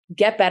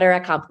get better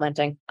at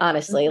complimenting,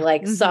 honestly.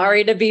 Like,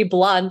 sorry to be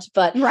blunt,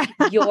 but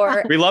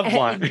we love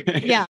blunt.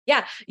 Yeah.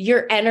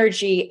 Your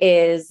energy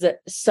is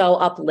so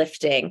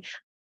uplifting.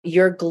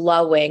 You're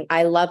glowing.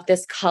 I love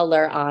this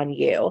color on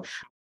you.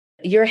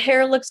 Your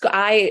hair looks good.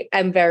 I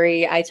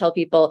tell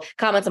people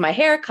comments on my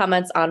hair,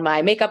 comments on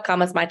my makeup,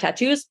 comments on my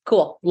tattoos.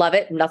 Cool. Love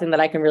it. Nothing that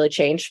I can really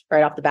change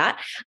right off the bat.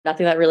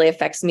 Nothing that really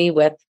affects me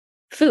with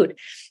food,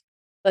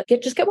 but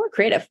just get more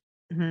creative.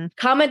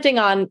 Commenting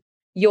on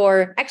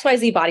your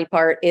XYZ body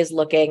part is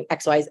looking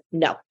XYZ.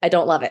 No, I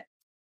don't love it.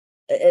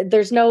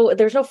 There's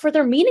no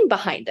further meaning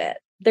behind it.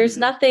 There's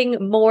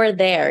nothing more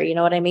there. You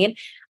know what I mean?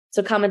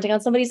 So commenting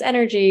on somebody's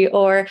energy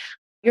or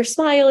your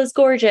smile is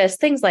gorgeous,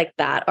 things like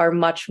that are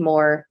much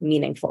more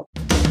meaningful.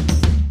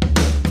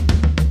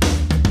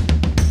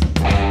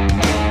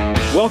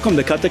 Welcome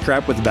to Cut the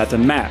Crap with Beth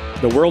and Matt,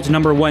 the world's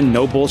 #1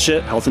 no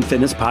bullshit health and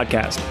fitness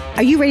podcast.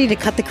 Are you ready to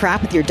cut the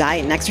crap with your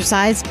diet and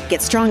exercise, get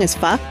strong as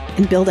fuck,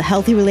 and build a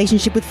healthy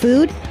relationship with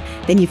food?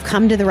 Then you've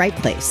come to the right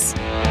place.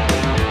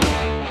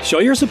 Show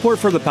your support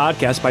for the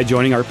podcast by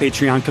joining our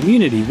Patreon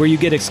community, where you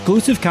get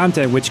exclusive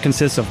content which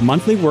consists of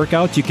monthly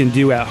workouts you can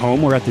do at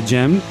home or at the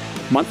gym,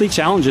 monthly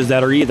challenges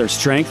that are either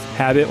strength,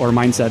 habit, or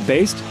mindset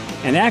based,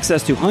 and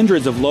access to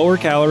hundreds of lower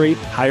calorie,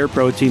 higher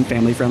protein,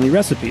 family-friendly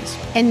recipes.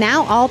 And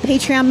now all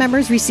Patreon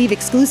members receive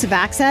exclusive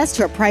access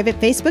to a private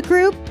Facebook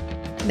group.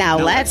 Now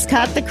let's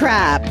cut the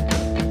crap.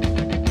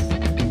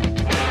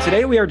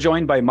 Today we are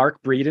joined by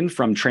Mark Breedon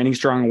from Training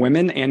Strong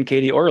Women and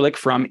Katie Orlic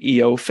from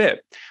EO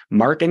Fit.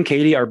 Mark and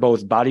Katie are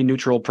both body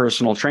neutral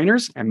personal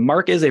trainers, and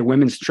Mark is a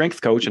women's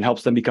strength coach and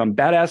helps them become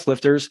badass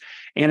lifters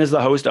and is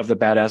the host of the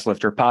Badass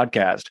Lifter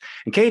podcast.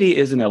 And Katie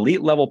is an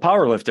elite level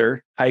power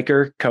lifter,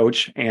 hiker,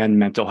 coach, and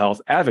mental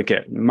health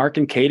advocate. Mark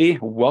and Katie,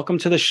 welcome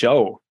to the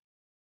show.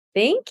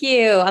 Thank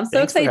you. I'm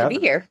so excited to be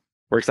here.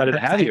 We're excited to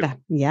have you.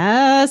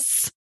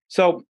 Yes.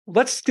 So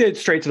let's get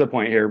straight to the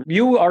point here.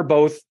 You are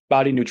both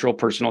body neutral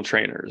personal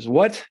trainers.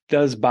 What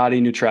does body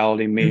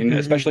neutrality mean,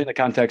 especially in the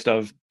context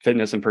of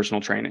fitness and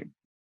personal training?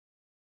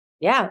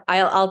 Yeah,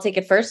 I'll take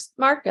it first,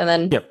 Mark, and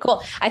then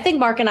Cool. I think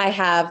Mark and I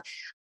have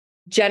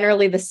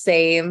generally the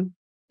same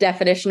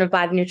definition of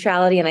body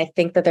neutrality, and I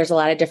think that there's a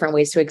lot of different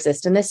ways to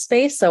exist in this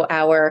space. So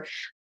our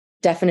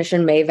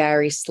definition may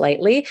vary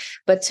slightly,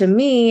 but to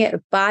me,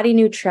 body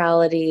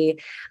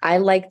neutrality, I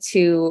like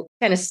to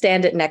kind of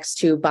stand it next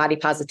to body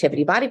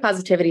positivity. Body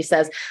positivity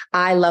says,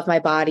 I love my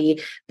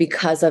body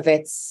because of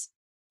its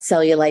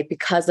cellulite,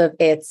 because of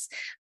its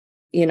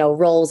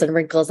rolls and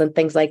wrinkles and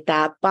things like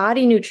that.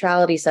 Body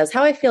neutrality says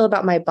how I feel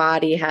about my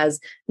body has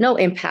no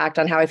impact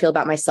on how I feel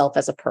about myself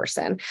as a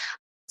person.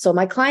 So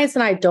my clients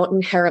and I don't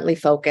inherently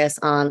focus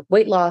on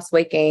weight loss,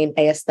 weight gain,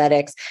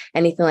 aesthetics,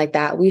 anything like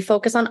that. We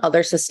focus on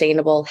other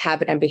sustainable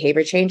habit and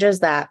behavior changes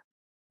that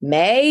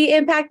may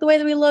impact the way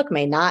that we look,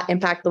 may not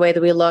impact the way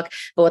that we look.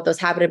 But what those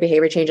habit and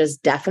behavior changes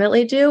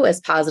definitely do is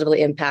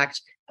positively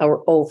impact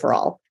our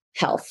overall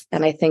health.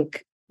 And I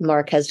think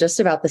Mark has just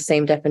about the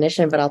same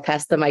definition, but I'll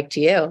pass the mic to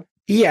you.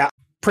 Yeah,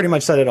 pretty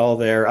much said it all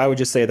there. I would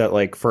just say that,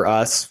 like, for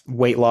us,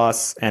 weight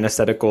loss and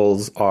aesthetic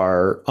goals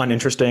are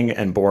uninteresting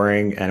and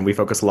boring, and we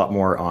focus a lot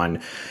more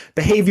on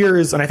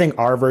behaviors. And I think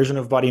our version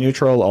of body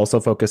neutral also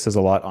focuses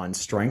a lot on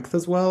strength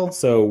as well.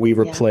 So we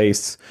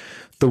replace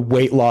the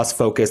weight loss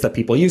focus that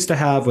people used to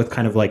have with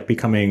kind of like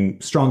becoming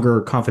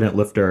stronger, confident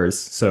lifters.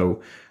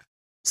 So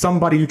some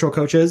body neutral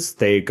coaches,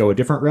 they go a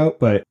different route,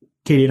 but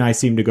Katie and I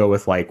seem to go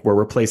with, like, we're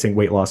replacing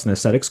weight loss and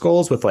aesthetics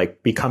goals with,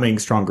 like, becoming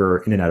stronger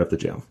in and out of the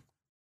gym.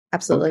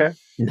 Absolutely. Okay.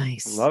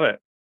 Nice. Love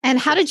it. And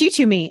how did you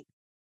two meet?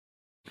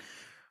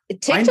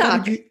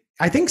 TikTok.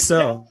 I think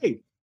so.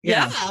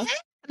 Yeah.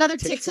 Another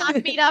TikTok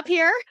meetup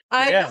here.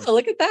 I know.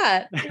 Look at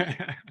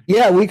that.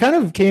 Yeah, we kind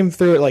of came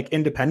through it like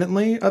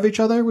independently of each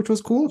other, which was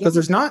cool because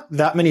there's not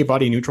that many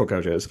body neutral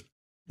coaches.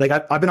 Like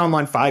I've been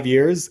online 5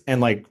 years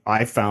and like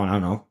I found, I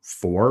don't know,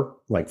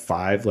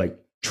 5 like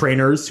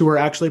trainers who are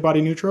actually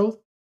body neutral.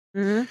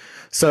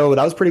 So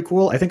that was pretty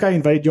cool. I think I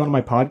invited you on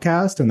my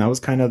podcast and that was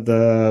kind of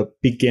the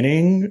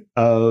beginning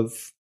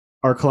of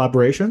our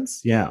collaborations.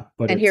 Yeah.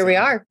 And here we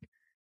are.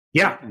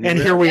 Yeah. And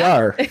here we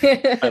are.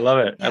 I love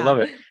it. I love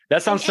it.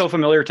 That sounds so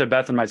familiar to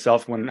Beth and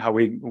myself how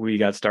we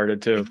got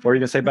started too. What were you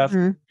going to say, Beth?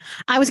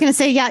 I was going to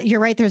say, yeah, you're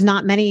right. There's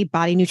not many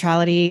body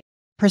neutrality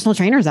personal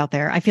trainers out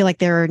there. I feel like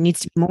there needs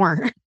to be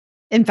more.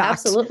 In fact,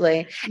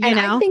 absolutely. And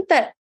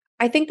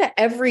I think that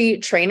every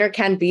trainer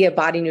can be a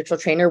body neutral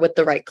trainer with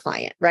the right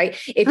client, right?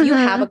 If you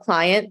have a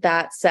client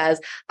that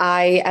says,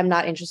 I am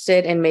not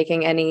interested in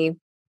making any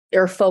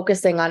or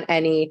focusing on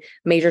any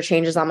major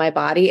changes on my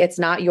body, it's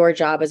not your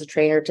job as a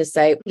trainer to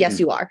say, yes,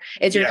 you are.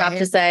 It's your job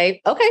to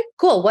say, okay,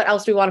 cool. What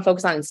else do we want to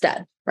focus on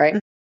instead? Right?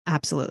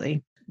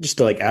 Absolutely. Just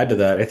to like add to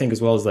that, I think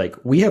as well as like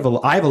I have a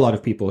lot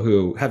of people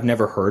who have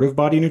never heard of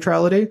body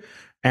neutrality.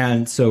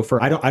 And so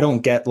I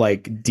don't get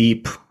like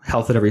deep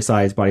health at every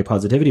size body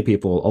positivity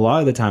people. A lot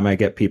of the time I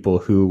get people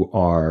who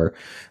are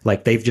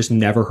like, they've just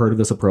never heard of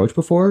this approach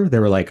before. They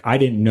were like, I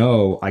didn't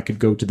know I could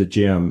go to the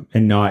gym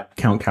and not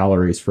count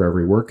calories for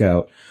every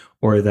workout,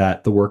 or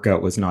that the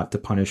workout was not to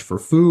punish for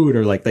food,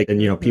 or like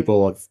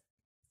people have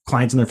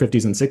clients in their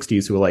 50s and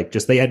 60s who like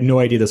just they had no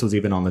idea this was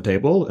even on the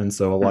table. And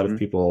so a lot of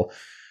people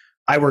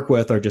I work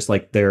with are just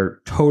like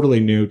they're totally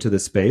new to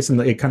this space. And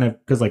it kind of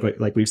because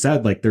like we've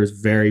said, like there's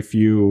very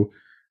few.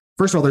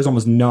 First of all, there's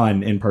almost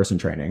none in-person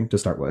training to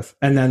start with.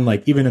 And then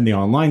like even in the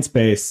online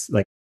space,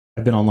 like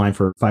I've been online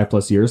for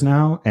 5+ years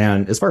now.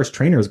 And as far as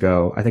trainers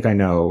go, I think I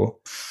know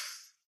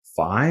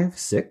 5,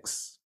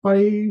 6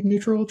 body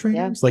neutral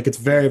trainers. Like it's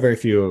very, very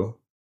few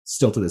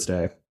still to this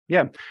day.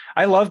 Yeah.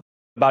 I love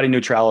body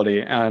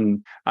neutrality.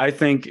 And I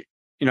think,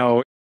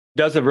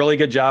 does a really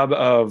good job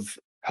of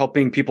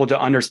helping people to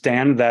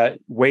understand that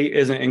weight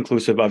isn't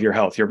inclusive of your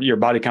health. Your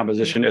body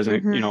composition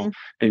isn't,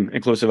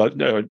 inclusive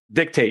of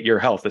dictate your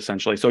health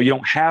essentially. So you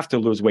don't have to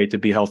lose weight to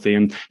be healthy.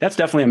 And that's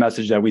definitely a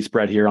message that we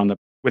spread here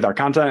with our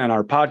content and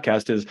our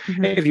podcast is,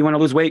 hey, if you want to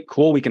lose weight,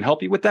 cool, we can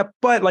help you with that.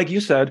 But like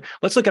you said,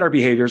 let's look at our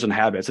behaviors and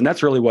habits. And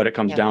that's really what it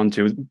comes down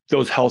to,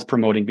 those health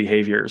promoting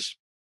behaviors.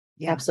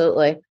 Yeah,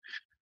 absolutely.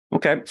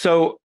 Okay.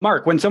 So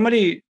Mark, when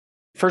somebody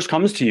first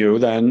comes to you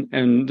then,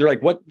 and they're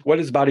like, what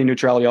is body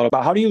neutrality all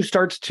about? How do you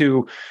start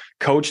to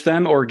coach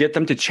them or get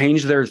them to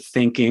change their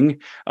thinking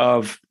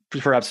of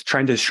perhaps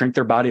trying to shrink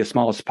their body as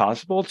small as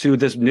possible to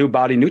this new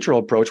body neutral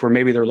approach where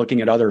maybe they're looking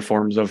at other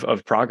forms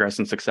of progress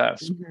and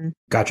success?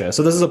 Gotcha.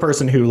 So this is a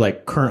person who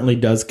like currently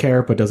does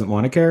care, but doesn't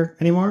want to care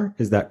anymore.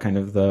 Is that kind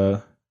of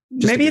the...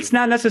 Maybe it's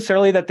not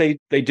necessarily that they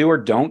do or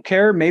don't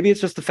care. Maybe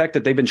it's just the fact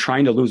that they've been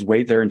trying to lose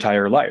weight their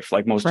entire life,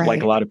 like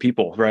like a lot of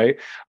people, right?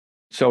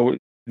 So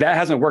that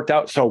hasn't worked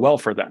out so well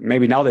for them.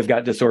 Maybe now they've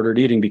got disordered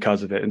eating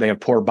because of it and they have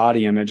poor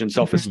body image and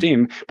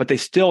self-esteem, but they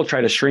still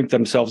try to shrink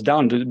themselves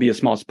down to be as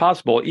small as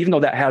possible, even though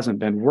that hasn't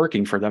been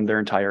working for them their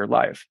entire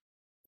life.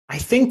 I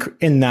think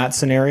in that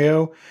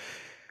scenario,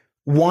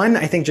 one,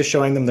 I think just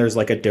showing them there's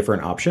like a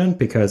different option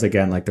because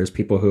again, like there's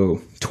people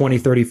who 20,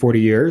 30, 40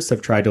 years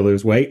have tried to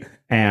lose weight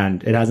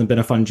and it hasn't been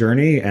a fun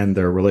journey and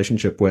their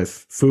relationship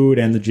with food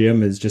and the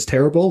gym is just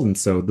terrible. And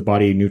so the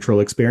body neutral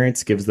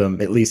experience gives them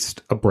at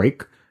least a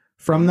break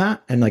from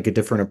that and like a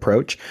different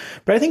approach.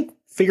 But I think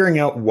figuring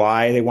out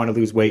why they want to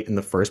lose weight in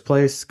the first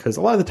place, because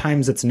a lot of the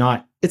times it's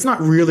not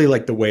really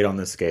like the weight on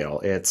the scale.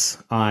 It's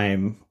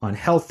I'm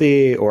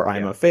unhealthy or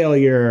I'm a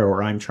failure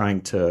or I'm trying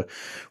to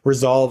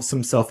resolve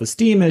some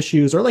self-esteem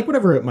issues or like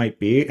whatever it might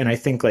be. And I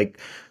think like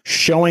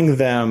showing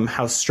them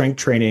how strength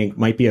training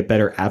might be a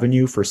better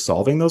avenue for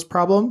solving those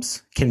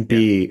problems can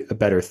be a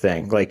better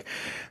thing. Like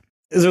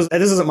this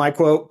isn't my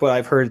quote, but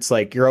I've heard it's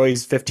like you're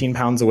always 15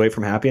 pounds away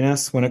from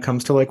happiness when it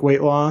comes to like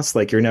weight loss.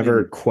 Like you're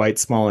never quite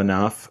small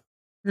enough.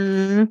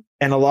 And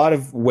a lot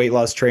of weight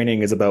loss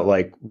training is about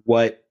like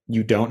what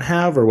you don't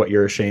have or what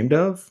you're ashamed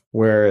of.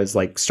 Whereas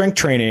like strength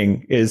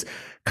training is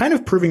kind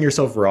of proving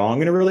yourself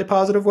wrong in a really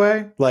positive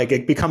way. Like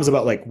it becomes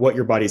about like what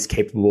your body's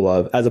capable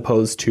of as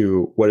opposed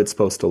to what it's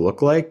supposed to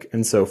look like.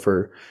 And so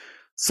for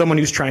someone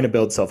who's trying to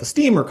build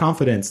self-esteem or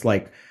confidence,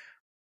 like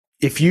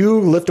if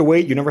you lift a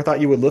weight you never thought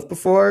you would lift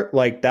before,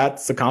 like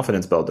that's a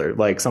confidence builder,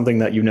 like something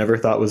that you never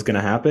thought was going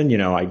to happen.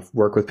 I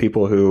work with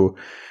people who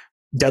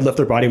deadlift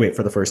their body weight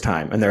for the first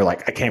time and they're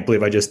like, I can't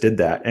believe I just did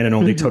that. And it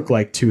only took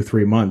like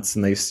 2-3 months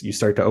and you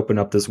start to open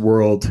up this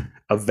world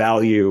of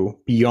value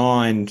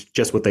beyond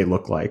just what they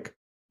look like.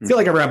 I feel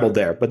like I rambled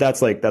there, but that's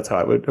how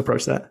I would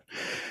approach that.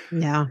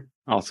 Yeah.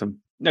 Awesome.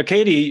 Now,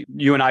 Katie,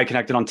 you and I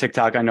connected on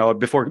TikTok. I know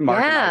before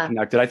Mark and I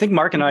connected. I think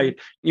Mark and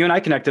you and I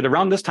connected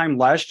around this time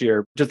last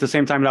year, just the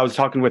same time that I was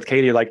talking with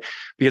Katie, like,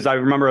 because I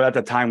remember at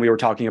the time we were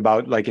talking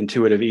about like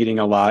intuitive eating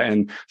a lot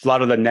and a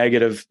lot of the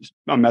negative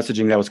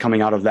messaging that was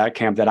coming out of that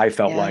camp that I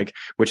felt like,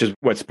 which is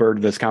what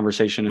spurred this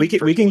conversation. We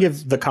can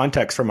give the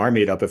context from our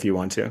meetup if you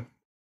want to,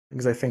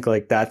 because I think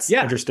like that's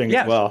interesting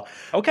as well.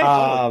 Okay.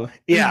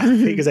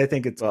 Because I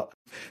think it's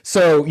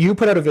so you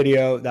put out a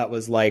video that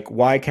was like,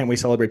 why can't we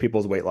celebrate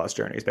people's weight loss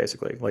journeys?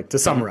 Basically, like to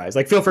summarize,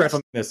 like feel free if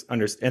I'm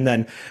misunderstanding. And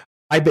then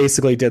I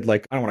basically did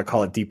like, I don't want to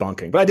call it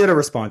debunking, but I did a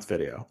response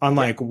video on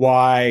like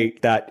why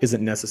that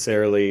isn't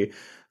necessarily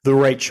the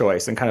right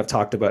choice and kind of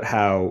talked about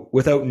how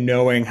without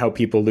knowing how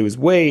people lose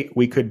weight,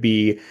 we could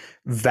be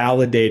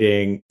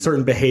validating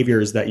certain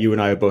behaviors that you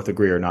and I both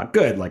agree are not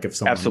good. Like if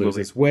someone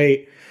loses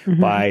weight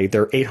by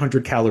their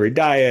 800 calorie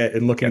diet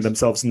and looking at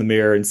themselves in the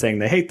mirror and saying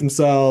they hate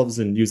themselves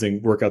and using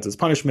workouts as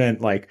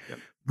punishment, like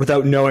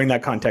without knowing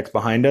that context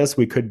behind us,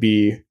 we could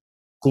be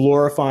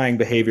glorifying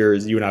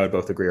behaviors you and I would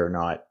both agree are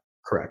not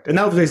correct. And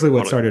that was basically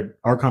what started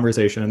our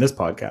conversation in this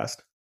podcast.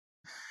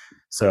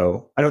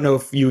 So I don't know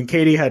if you and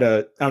Katie I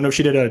don't know if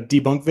she did a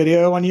debunk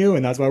video on you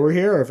and that's why we're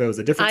here, or if it was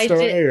a different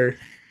story.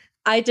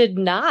 I did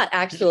not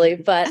actually,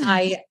 but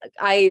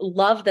I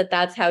love that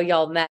that's how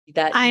y'all met.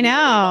 That I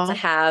know to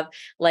have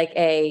like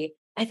I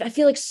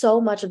feel like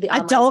so much of the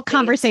adult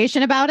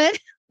conversation about it.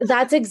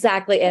 That's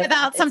exactly it.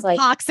 Without some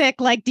toxic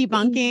like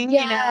debunking.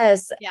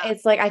 Yes.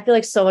 It's like, I feel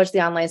like so much of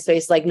the online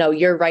space, like, no,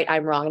 you're right,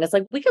 I'm wrong. And it's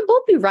like, we can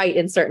both be right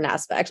in certain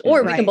aspects,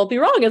 or we can both be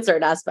wrong in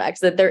certain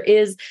aspects, that there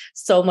is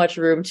so much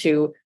room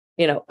to,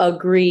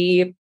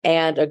 agree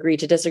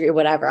to disagree,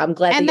 whatever. I'm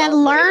glad. And then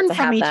learn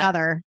from each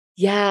other.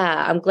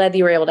 Yeah. I'm glad that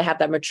you were able to have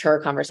that mature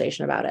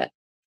conversation about it.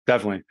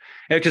 Definitely.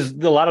 Because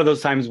a lot of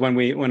those times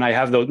when I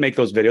have make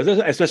those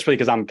videos, especially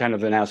because I'm kind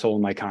of an asshole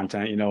in my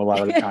content, a lot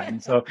of the time.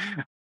 So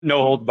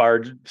no hold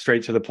barred,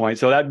 straight to the point.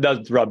 So that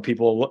does rub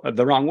people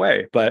the wrong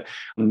way. But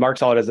Mark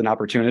saw it as an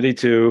opportunity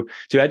to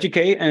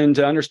educate and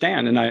to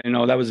understand. And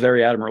that was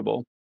very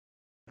admirable.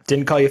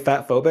 Didn't call you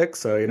fat phobic,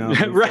 so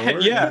right.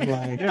 Forward,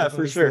 yeah,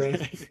 for sure.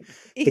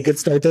 The good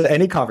start to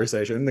any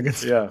conversation.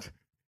 Yeah.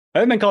 I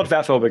haven't been called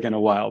fat phobic in a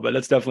while, but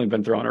it's definitely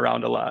been thrown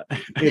around a lot.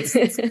 It's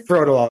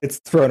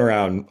thrown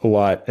around a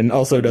lot, and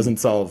also doesn't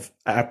solve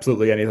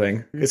absolutely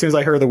anything. As soon as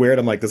I heard the weird,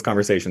 I'm like, this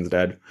conversation's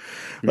dead.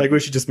 Like, we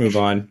should just move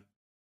on.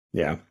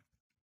 Yeah.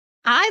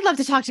 I'd love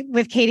to talk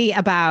with Katie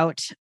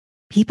about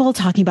people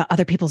talking about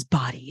other people's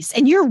bodies.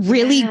 And you're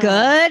really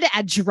good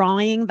at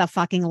drawing the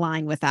fucking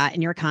line with that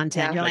in your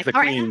content. You're like,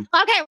 all right,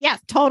 okay, yes,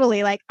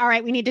 totally. Like, all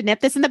right, we need to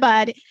nip this in the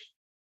bud.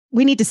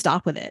 We need to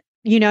stop with it.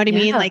 You know what I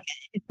mean? Like,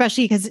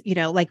 especially because,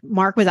 like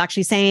Mark was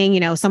actually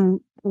saying, some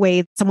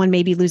way someone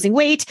may be losing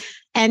weight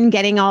and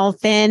getting all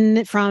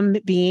thin from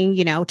being,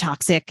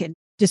 toxic and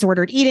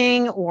disordered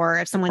eating, or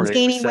if someone's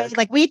gaining weight,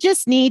 like we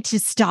just need to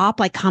stop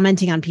like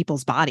commenting on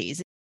people's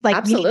bodies. Like,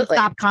 absolutely. We need to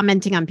stop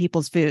commenting on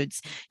people's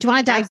foods. Do you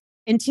want to dive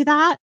into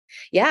that?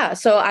 Yeah.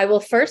 So I will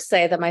first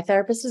say that my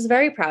therapist is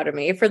very proud of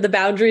me for the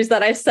boundaries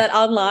that I set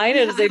online.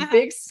 It is a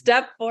big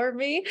step for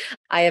me.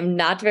 I am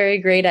not very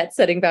great at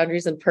setting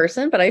boundaries in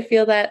person, but I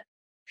feel that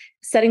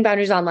setting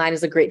boundaries online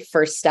is a great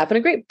first step and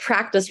a great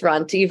practice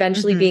run to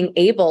eventually being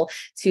able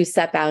to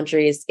set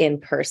boundaries in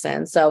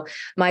person. So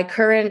my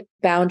current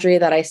boundary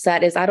that I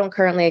set is I don't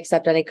currently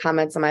accept any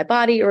comments on my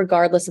body,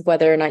 regardless of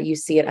whether or not you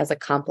see it as a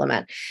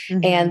compliment.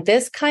 And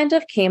this kind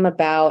of came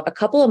about a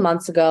couple of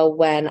months ago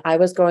when I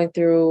was going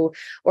through,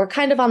 or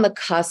kind of on the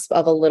cusp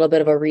of, a little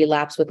bit of a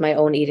relapse with my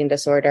own eating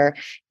disorder.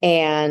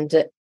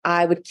 And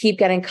I would keep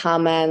getting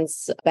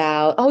comments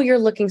about, oh, you're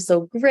looking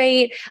so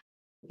great.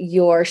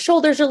 Your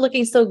shoulders are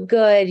looking so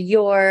good.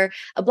 Your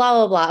blah,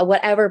 blah, blah,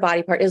 whatever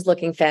body part is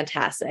looking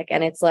fantastic.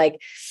 And it's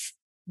like,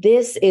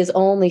 this is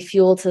only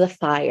fuel to the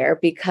fire,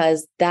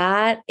 because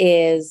that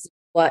is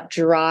what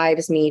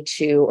drives me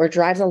to, or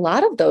drives a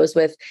lot of those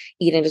with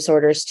eating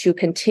disorders to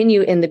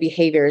continue in the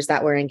behaviors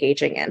that we're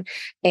engaging in.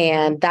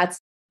 And that's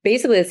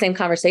basically the same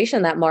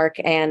conversation that Mark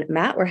and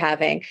Matt were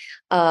having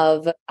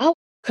of, oh,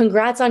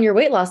 congrats on your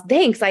weight loss.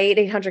 Thanks. I ate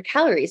 800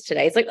 calories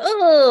today. It's like,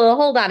 oh,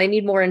 hold on. I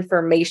need more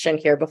information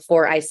here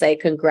before I say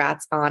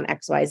congrats on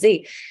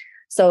XYZ.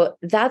 So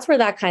that's where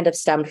that kind of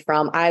stemmed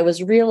from. I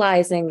was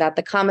realizing that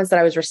the comments that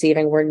I was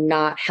receiving were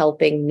not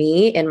helping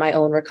me in my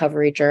own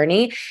recovery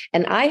journey.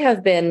 And I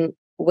have been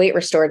weight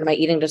restored in my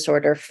eating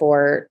disorder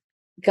for,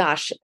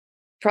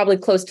 probably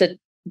close to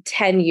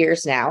 10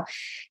 years now.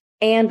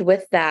 And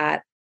with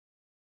that,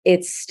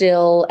 it's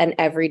still an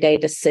everyday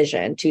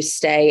decision to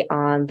stay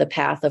on the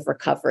path of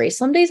recovery.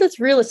 Some days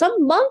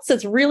some months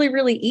it's really,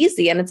 really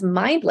easy and it's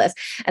mindless.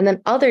 And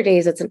then other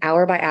days it's an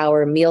hour by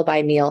hour, meal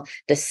by meal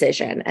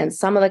decision. And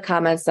some of the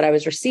comments that I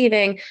was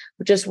receiving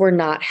just were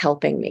not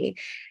helping me.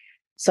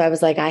 So I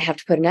was like, I have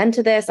to put an end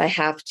to this. I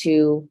have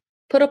to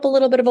put up a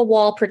little bit of a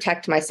wall,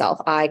 protect myself.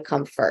 I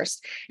come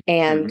first.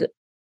 And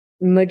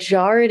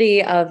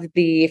majority of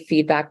the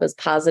feedback was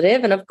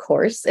positive. And of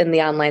course, in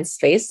the online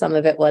space, some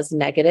of it was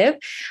negative,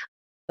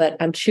 but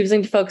I'm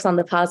choosing to focus on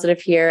the positive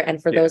here. And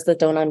for those that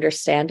don't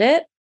understand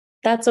it,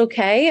 that's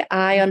okay.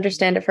 I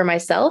understand it for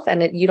myself,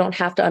 and you don't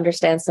have to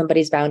understand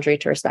somebody's boundary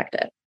to respect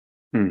it.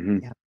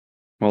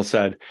 Well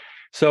said.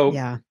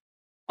 So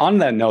on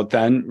that note,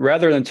 then,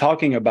 rather than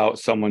talking about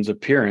someone's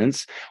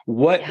appearance,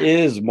 what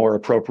is more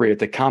appropriate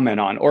to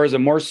comment on? Or is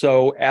it more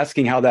so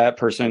asking how that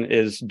person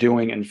is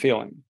doing and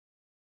feeling?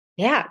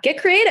 Yeah, get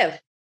creative.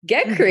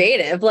 Get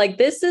creative. Like,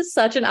 this is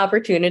such an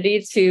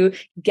opportunity to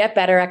get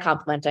better at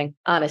complimenting,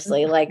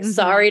 honestly. Like,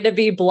 sorry to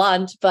be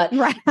blunt, but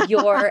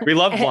we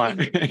love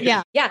blunt.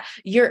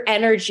 Your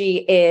energy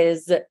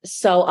is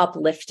so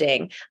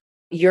uplifting.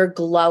 You're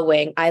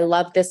glowing. I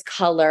love this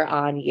color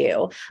on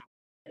you.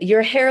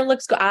 Your hair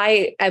looks good.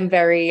 I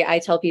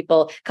tell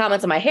people,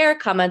 comments on my hair,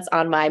 comments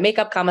on my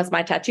makeup, comments,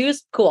 my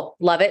tattoos. Cool.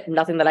 Love it.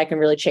 Nothing that I can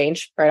really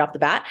change right off the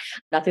bat.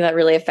 Nothing that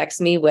really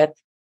affects me with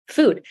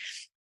food.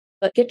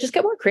 But just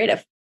get more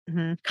creative.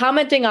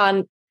 Commenting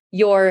on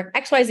your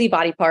XYZ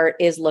body part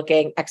is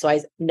looking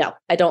XYZ. No,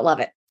 I don't love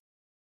it.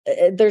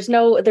 There's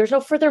no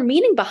further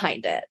meaning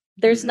behind it.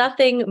 There's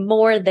nothing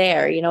more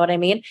there. You know what I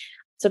mean?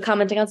 So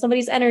commenting on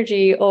somebody's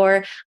energy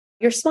or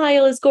your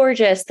smile is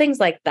gorgeous, things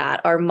like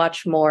that are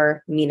much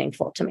more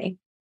meaningful to me.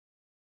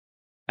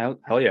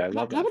 Hell yeah, I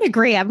love that. I would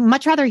agree. I'd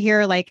much rather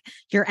hear like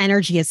your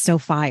energy is so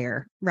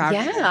fire. Rather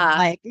than,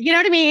 like, you know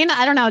what I mean?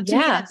 I don't know. To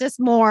me, that's just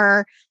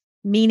more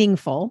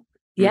meaningful.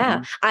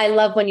 Yeah. I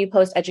love when you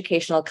post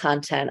educational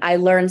content. I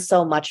learn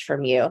so much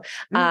from you.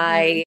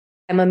 I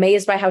am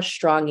amazed by how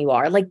strong you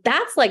are. Like,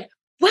 that's like,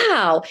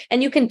 wow.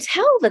 And you can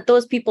tell that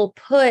those people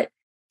put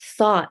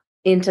thought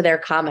into their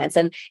comments,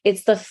 and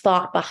it's the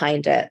thought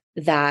behind it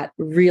that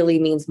really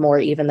means more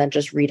even than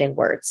just reading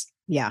words.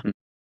 Yeah,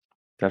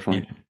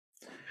 definitely.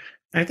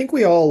 I think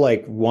we all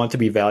like want to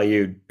be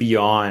valued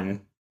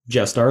beyond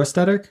just our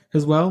aesthetic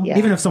as well. Yeah.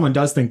 Even if someone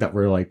does think that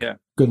we're like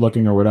good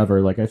looking or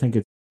whatever, like I think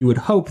you would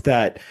hope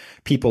that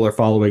people are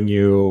following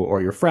you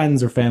or your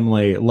friends or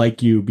family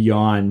like you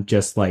beyond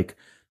just like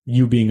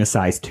you being a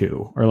size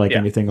 2 or like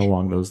anything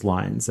along those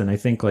lines. And I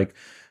think like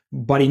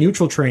body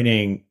neutral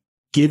training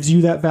gives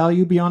you that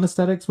value beyond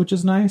aesthetics, which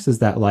is nice, is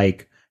that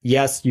like,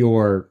 yes,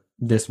 you're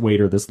this weight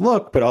or this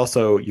look, but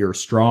also you're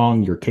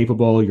strong, you're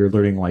capable, you're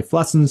learning life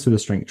lessons through the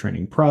strength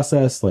training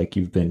process. Like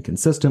you've been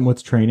consistent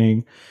with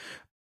training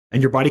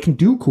and your body can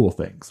do cool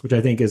things, which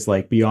I think is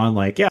like beyond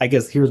like, I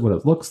guess here's what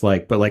it looks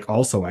like, but like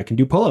also I can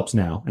do pull-ups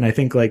now. And I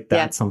think like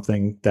that's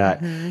something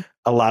that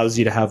allows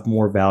you to have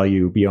more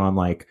value beyond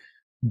like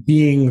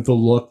being the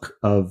look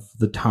of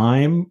the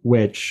time,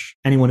 which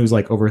anyone who's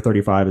like over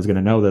 35 is going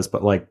to know this,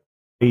 but like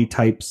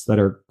types that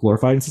are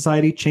glorified in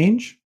society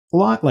change a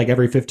lot. Like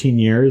every 15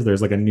 years,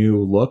 there's like a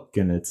new look.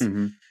 And it's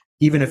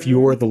even if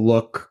you're the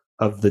look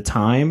of the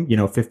time,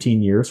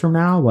 15 years from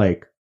now,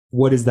 like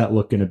what is that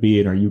look going to be?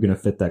 And are you going to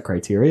fit that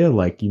criteria?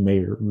 Like you may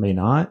or may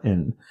not.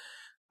 And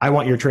I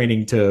want your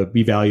training to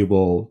be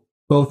valuable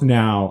both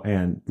now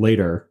and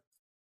later.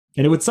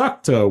 And it would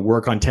suck to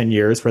work on 10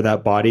 years for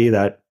that body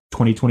that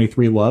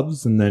 2023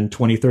 loves. And then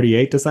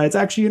 2038 decides,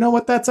 actually, you know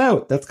what? That's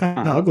out. That's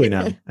kind of ugly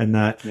now. And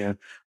that,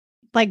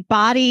 like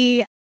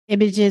body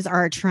images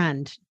are a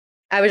trend.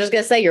 I was just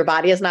going to say your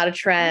body is not a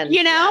trend.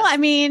 I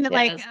mean,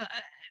 like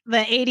the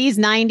 80s,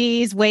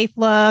 90s, waif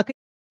look,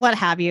 what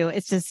have you.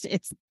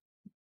 It's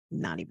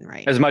not even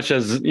right. As much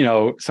as, some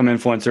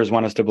influencers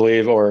want us to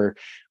believe or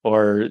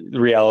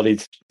reality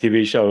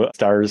TV show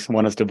stars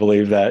want us to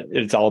believe that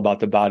it's all about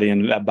the body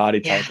and that body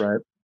type, right?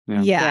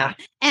 Yeah.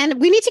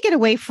 And we need to get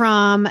away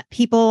from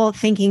people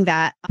thinking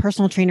that a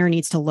personal trainer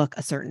needs to look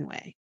a certain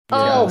way.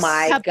 Oh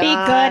my God. To be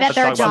good at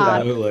their job.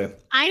 Absolutely.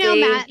 I know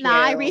Matt and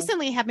I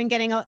recently have been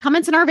getting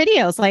comments in our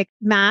videos like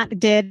Matt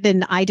did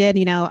and I did,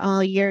 it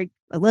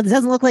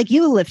doesn't look like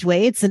you lift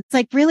weights. And it's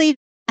like, really,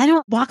 I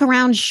don't walk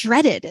around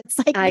shredded. It's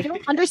like, I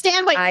don't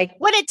understand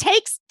what it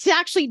takes to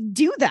actually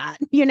do that,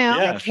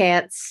 I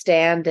can't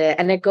stand it.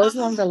 And it goes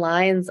along the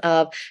lines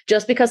of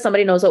just because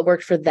somebody knows what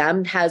worked for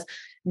them has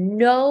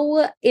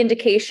no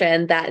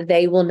indication that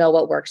they will know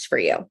what works for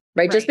you,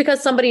 right? Just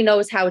because somebody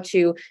knows how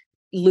to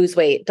lose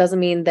weight doesn't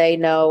mean they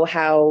know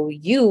how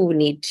you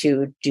need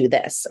to do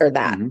this or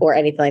that or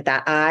anything like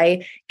that.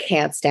 I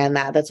can't stand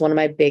that. That's one of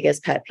my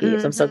biggest pet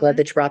peeves. I'm so glad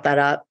that you brought that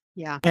up.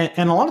 Yeah.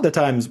 And a lot of the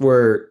times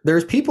where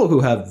there's people who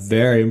have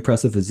very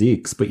impressive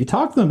physiques, but you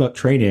talk to them about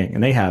training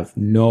and they have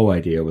no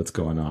idea what's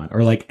going on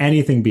or like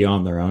anything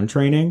beyond their own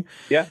training.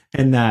 Yeah.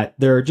 And that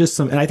there are just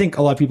and I think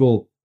a lot of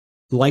people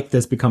like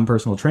this become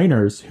personal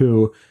trainers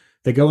who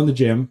they go in the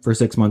gym for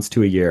 6 months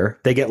to a year.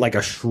 They get like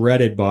a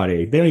shredded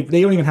body. They don't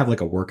even have like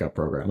a workout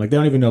program. Like they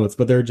don't even know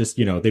but they're just,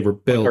 they were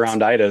built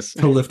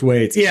to lift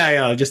weights.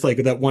 Yeah. Just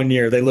like that 1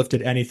 year they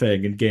lifted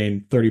anything and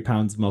gained 30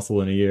 pounds of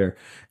muscle in a year.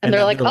 And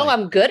they're like,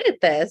 I'm good at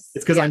this.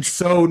 It's because I'm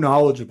so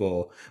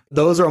knowledgeable.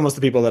 Those are almost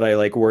the people that I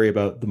like worry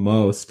about the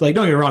most. Like,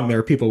 don't get me wrong. There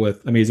are people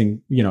with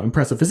amazing,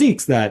 impressive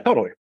physiques that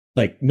totally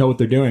like know what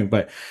they're doing.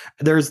 But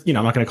there's, I'm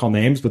not going to call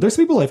names, but there's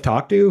people I've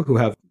talked to who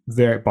have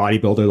very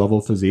bodybuilder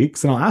level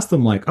physiques. And I'll ask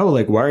them like,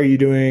 why are you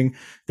doing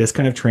this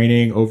kind of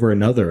training over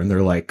another? And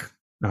they're like,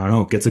 I don't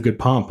know, gets a good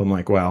pump. I'm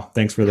like, wow,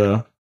 thanks for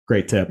the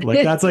great tip.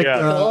 Like that's like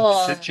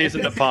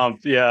chasing the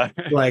pump. Yeah.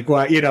 Like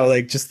what,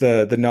 like just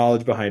the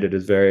knowledge behind it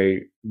is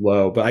very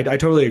low. But I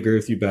totally agree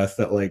with you, Beth,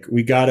 that like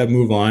we got to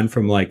move on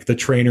from like the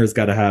trainer's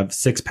got to have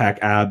 6-pack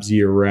abs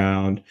year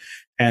round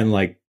and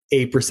like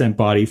 8%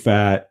 body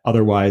fat.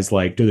 Otherwise,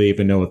 like, do they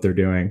even know what they're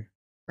doing?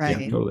 Right.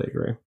 Yeah, totally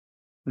agree.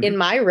 In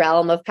my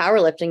realm of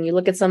powerlifting, you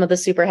look at some of the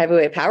super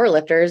heavyweight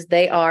powerlifters,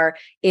 they are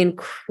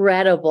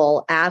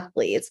incredible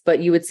athletes, but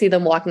you would see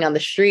them walking on the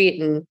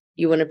street and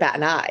you wouldn't bat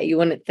an eye. You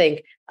wouldn't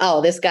think,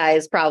 this guy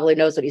probably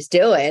knows what he's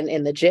doing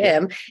in the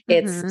gym.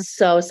 It's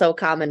so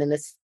common in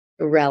this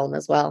realm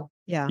as well.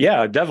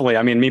 Yeah, definitely.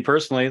 I mean, me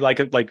personally,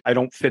 like I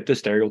don't fit the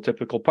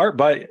stereotypical part,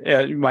 but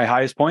at my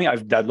highest point,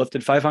 I've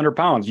deadlifted 500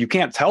 pounds. You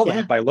can't tell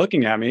that by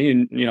looking at me.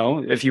 And,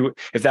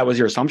 if that was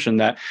your assumption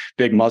that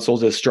big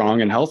muscles is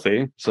strong and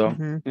healthy. So,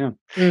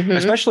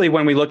 especially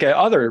when we look at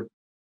other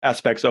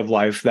aspects of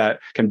life that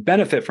can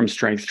benefit from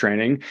strength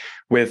training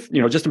with,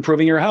 just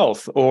improving your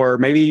health, or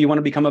maybe you want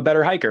to become a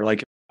better hiker.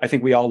 Like I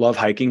think we all love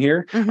hiking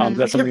here.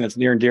 That's something that's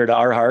near and dear to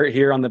our heart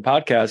here on the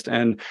podcast.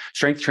 And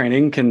strength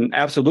training can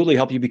absolutely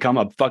help you become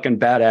a fucking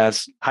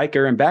badass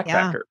hiker and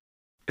backpacker. Yeah.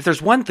 If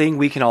there's one thing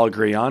we can all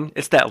agree on,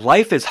 it's that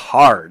life is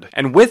hard.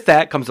 And with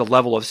that comes a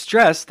level of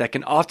stress that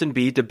can often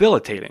be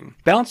debilitating.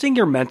 Balancing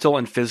your mental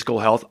and physical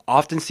health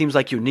often seems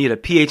like you need a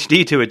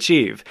PhD to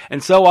achieve.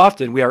 And so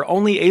often we are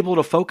only able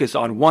to focus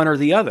on one or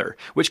the other,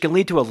 which can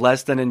lead to a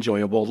less than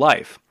enjoyable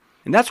life.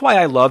 And that's why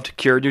I loved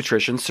Cure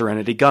Nutrition's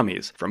Serenity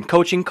Gummies. From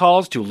coaching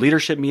calls to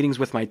leadership meetings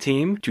with my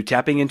team, to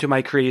tapping into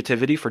my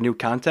creativity for new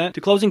content,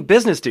 to closing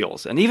business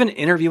deals, and even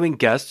interviewing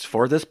guests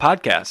for this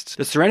podcast,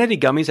 the Serenity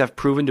Gummies have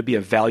proven to be a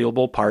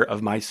valuable part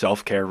of my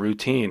self-care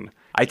routine.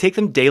 I take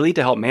them daily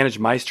to help manage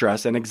my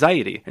stress and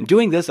anxiety, and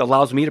doing this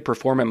allows me to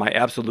perform at my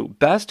absolute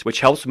best,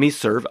 which helps me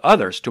serve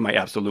others to my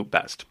absolute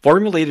best.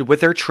 Formulated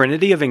with their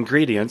trinity of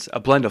ingredients, a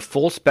blend of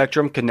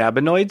full-spectrum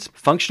cannabinoids,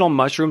 functional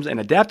mushrooms, and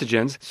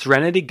adaptogens,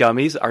 Serenity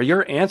Gummies are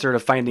your answer to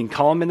finding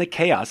calm in the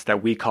chaos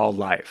that we call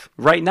life.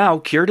 Right now,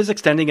 Cured is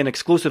extending an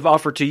exclusive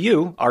offer to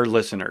you, our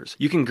listeners.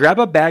 You can grab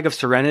a bag of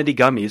Serenity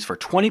Gummies for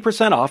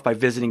 20% off by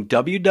visiting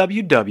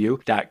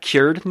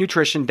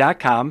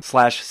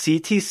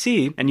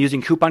www.curednutrition.com/CTC and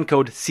using coupon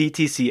code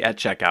CTC at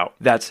checkout.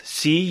 That's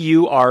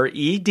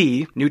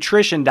CURED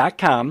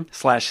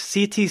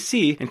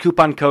nutrition.com/CTC and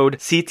coupon code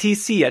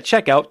CTC at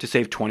checkout to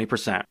save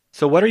 20%.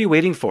 So what are you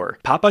waiting for?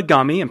 Pop a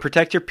gummy and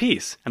protect your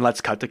peace, and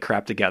let's cut the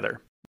crap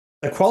together.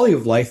 The quality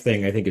of life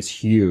thing, I think, is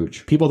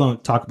huge. People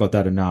don't talk about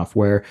that enough,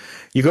 where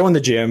you go in the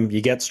gym, you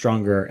get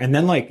stronger, and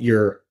then like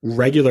your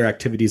regular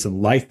activities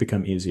in life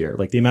become easier.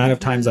 Like the amount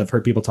of times I've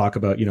heard people talk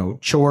about,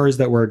 chores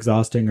that were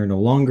exhausting are no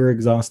longer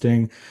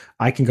exhausting.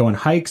 I can go on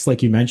hikes,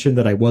 like you mentioned,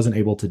 that I wasn't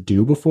able to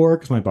do before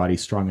because my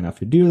body's strong enough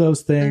to do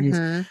those things.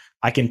 Mm-hmm.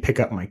 I can pick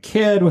up my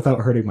kid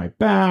without hurting my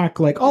back,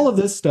 like all of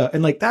this stuff.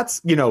 And like,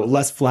 that's,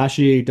 less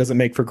flashy, doesn't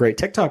make for great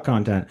TikTok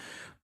content.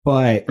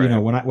 But,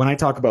 right. When I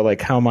talk about like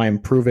how am I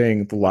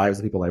improving the lives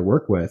of people I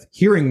work with,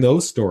 hearing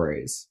those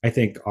stories, I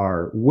think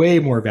are way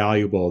more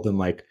valuable than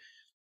like,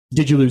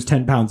 did you lose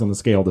 10 pounds on the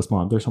scale this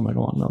month or something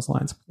along those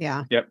lines?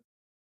 Yeah. Yep.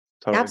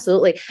 Totally.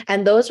 Absolutely.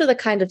 And those are the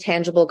kind of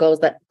tangible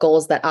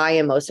goals that I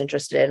am most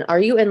interested in. Are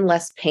you in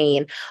less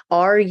pain?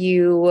 Are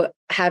you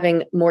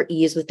having more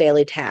ease with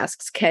daily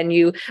tasks? Can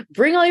you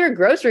bring all your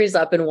groceries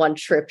up in one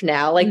trip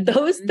now? Like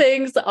those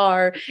things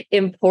are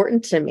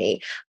important to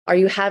me. Are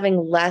you having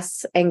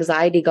less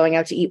anxiety going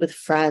out to eat with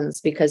friends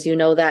because you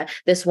know that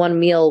this one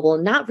meal will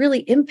not really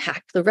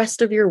impact the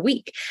rest of your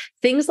week?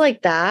 Things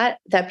like that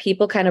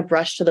people kind of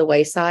brush to the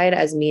wayside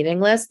as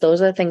meaningless.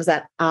 Those are the things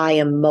that I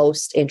am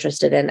most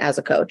interested in as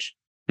a coach.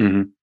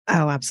 Mm-hmm.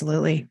 Oh,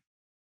 absolutely.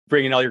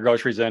 Bringing all your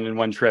groceries in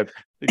one trip.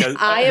 Because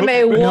I am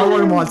a no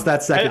one wants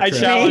that second trip.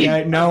 Challenge.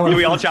 Yeah, no one. Do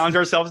we all challenge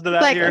ourselves to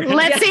that here?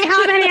 Let's see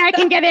how many I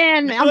can get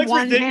in. It looks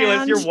one ridiculous.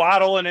 Hand. You're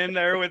waddling in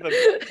there with a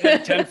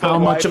 10-foot How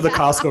much of the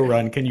Costco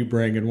run can you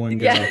bring in one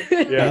go? Yeah.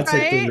 That's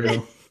right? it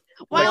through.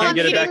 Well, I'm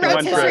eating back in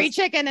one rotisserie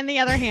trip. chicken in the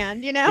other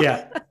hand,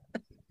 Yeah.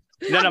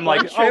 Then I'm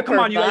like, oh, come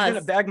on, you guys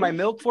gonna bag my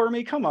milk for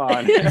me? Come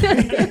on.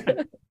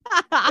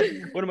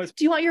 What am I?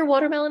 Do you want your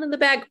watermelon in the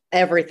bag?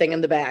 Everything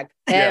in the bag.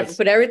 Yes.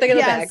 Put everything in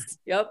the Yes. bag.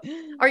 Yep.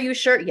 Are you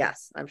sure?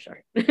 Yes, I'm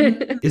sure.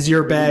 Is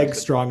your bag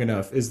strong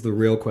enough is the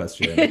real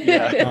question.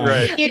 Yeah,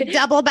 right. You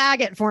double bag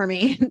it for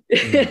me.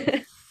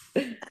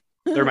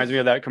 That reminds me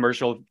of that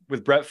commercial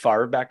with Brett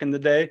Favre back in the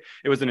day.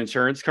 It was an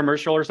insurance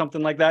commercial or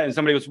something like that. And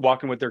somebody was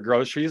walking with their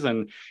groceries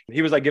and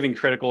he was like giving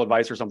critical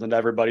advice or something to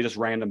everybody, just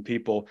random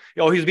people.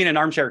 He was being an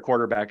armchair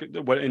quarterback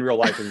in real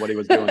life is what he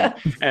was doing.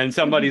 And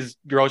somebody's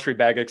grocery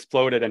bag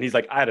exploded and he's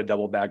like, I had to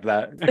double bag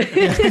that.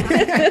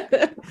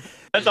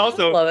 That's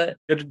also a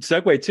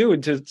segue too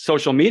into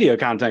social media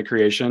content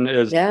creation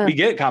is we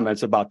get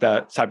comments about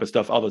that type of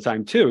stuff all the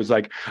time too. It's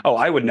like, oh,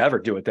 I would never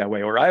do it that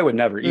way, or I would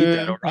never eat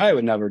that, or I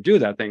would never do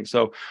that thing.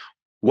 So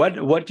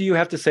what do you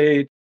have to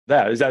say to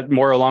that? Is that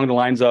more along the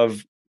lines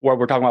of what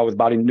we're talking about with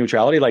body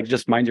neutrality? Like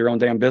just mind your own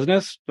damn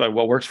business. Like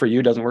what works for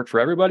you doesn't work for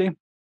everybody.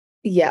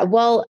 Yeah,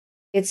 well,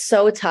 it's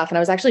so tough. And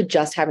I was actually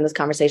just having this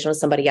conversation with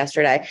somebody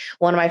yesterday.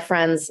 One of my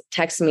friends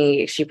texted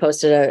me. She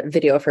posted a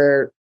video of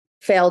her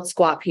failed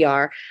squat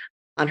PR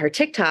on her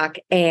TikTok.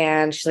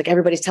 And she's like,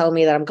 everybody's telling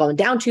me that I'm going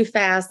down too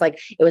fast. Like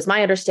it was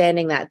my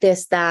understanding that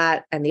this,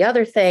 that, and the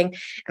other thing.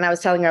 And I was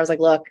telling her, I was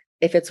like, look,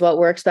 if it's what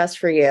works best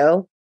for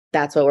you,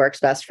 that's what works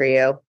best for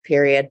you,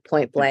 period,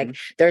 point blank.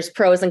 Mm-hmm. There's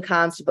pros and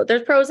cons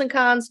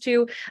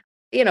to,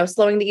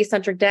 slowing the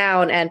eccentric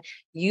down and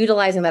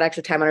utilizing that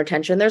extra time under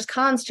tension. There's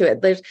cons to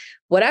it. There's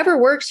whatever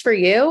works for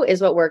you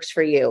is what works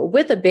for you,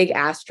 with a big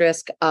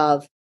asterisk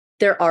of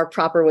there are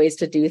proper ways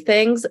to do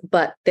things,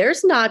 but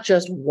there's not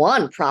just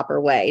one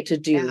proper way to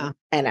do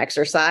an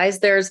exercise.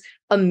 There's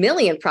a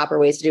million proper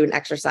ways to do an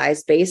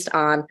exercise based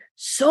on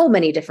so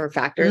many different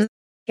factors.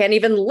 Mm-hmm. Can't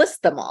even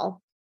list them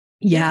all.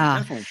 Yeah.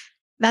 Definitely.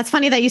 That's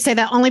funny that you say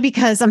that, only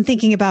because I'm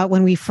thinking about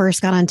when we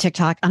first got on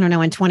TikTok, I don't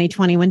know, in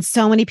 2020, when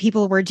so many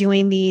people were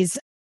doing these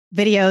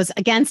videos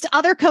against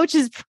other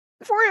coaches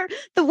for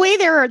the way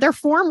their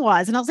form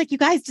was. And I was like, you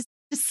guys just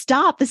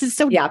stop. This is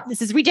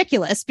this is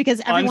ridiculous,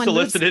 because everyone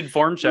unsolicited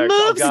form checks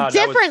moves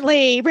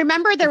differently.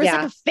 Remember, there was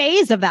like a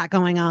phase of that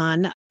going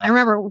on. I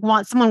remember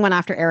someone went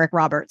after Eric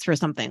Roberts for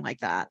something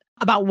like that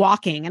about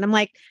walking. And I'm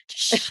like,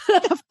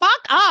 shut the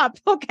fuck up.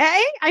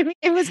 Okay. I mean,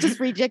 it was just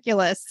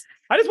ridiculous.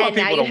 I just want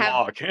people to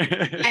walk.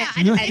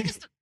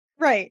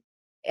 Right.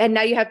 And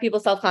now you have people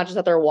self-conscious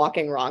that they're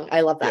walking wrong.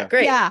 I love that. Yeah.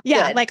 Great. Yeah.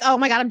 Good. Like, oh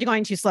my God, I'm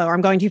going too slow, or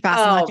I'm going too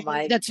fast. Oh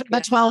my that's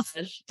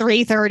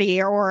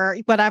 3:30 or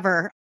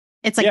whatever.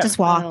 It's like, just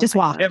walk.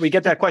 Yeah, we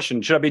get that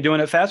question. Should I be doing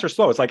it fast or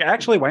slow? It's like,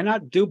 actually, why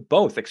not do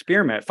both?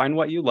 Experiment, find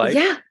what you like.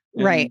 Yeah.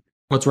 Right.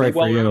 What's right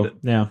for you?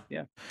 Yeah.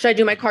 Should I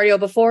do my cardio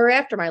before or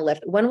after my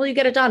lift? When will you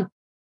get it done?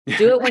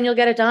 Do it when you'll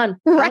get it done.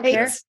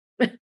 Right.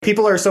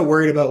 People are so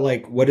worried about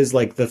like what is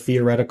like the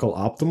theoretical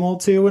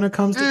optimal too when it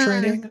comes to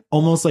training,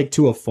 almost like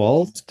to a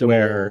fault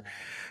where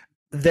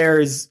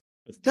there's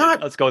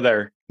not. Let's go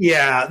there.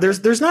 Yeah,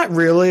 there's not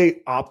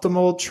really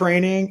optimal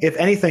training. If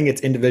anything, it's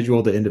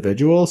individual to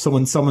individual. So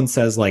when someone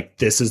says like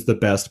this is the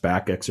best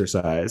back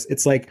exercise,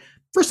 it's like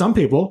for some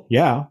people,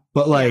 yeah,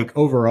 but like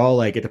overall,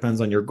 like it depends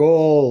on your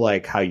goal,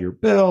 like how you're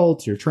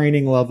built, your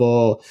training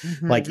level,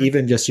 like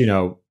even just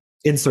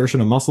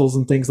insertion of muscles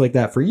and things like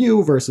that for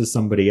you versus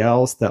somebody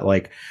else. That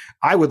like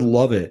I would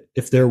love it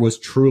if there was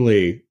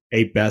truly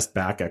a best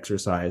back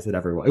exercise that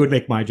everyone, it would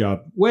make my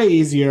job way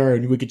easier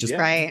and we could just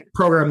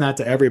program that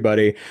to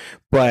everybody.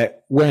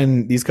 But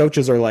when these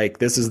coaches are like,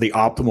 this is the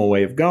optimal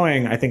way of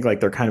going, I think like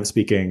they're kind of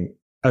speaking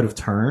out of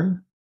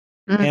turn.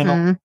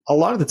 And a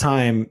lot of the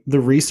time the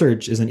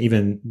research isn't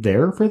even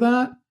there for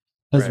that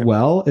as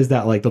well. Is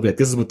that like, they'll be like,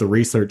 this is what the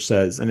research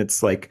says. And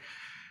it's like,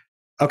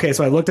 okay,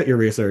 so I looked at your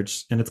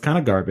research and it's kind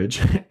of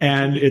garbage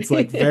and it's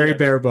like very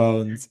bare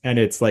bones. And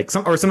it's like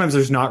sometimes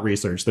there's not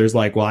research. There's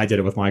like, well, I did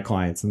it with my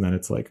clients. And then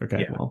it's like,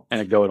 okay, well,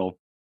 anecdotal.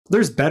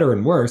 There's better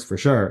and worse for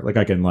sure. Like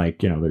I can like,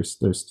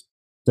 there's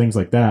things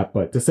like that.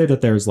 But to say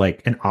that there's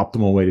like an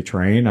optimal way to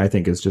train, I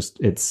think is just,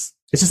 it's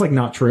just like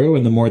not true.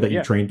 And the more that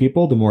you train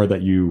people, the more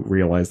that you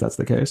realize that's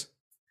the case.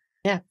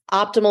 Yeah.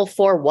 Optimal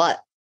for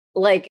what?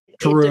 Like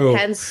True. It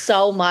depends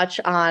so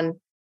much on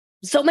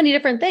so many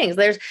different things.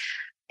 There's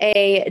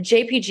a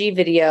JPG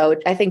video.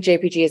 I think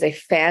JPG is a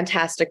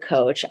fantastic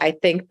coach. I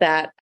think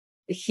that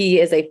he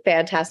is a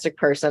fantastic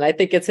person. I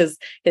think it's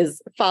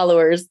his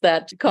followers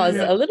that cause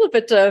a little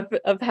bit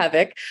of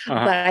havoc,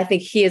 but I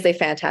think he is a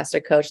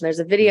fantastic coach. And there's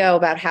a video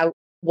about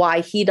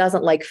why he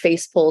doesn't like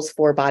face pulls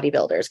for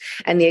bodybuilders.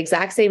 And the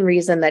exact same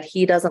reason that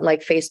he doesn't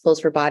like face pulls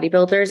for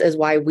bodybuilders is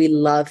why we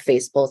love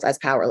face pulls as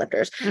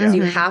powerlifters. So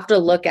you have to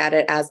look at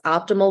it as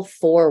optimal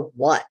for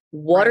what?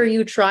 What are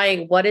you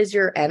trying? What is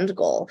your end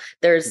goal?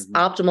 There's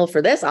optimal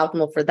for this,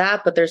 optimal for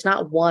that, but there's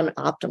not one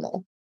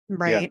optimal.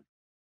 Right. Yeah,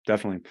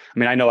 definitely. I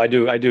mean, I know I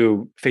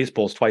do face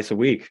pulls twice a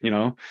week,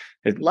 Love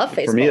face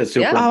pulls. For me, it's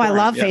super important. I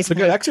love face pulls. It's a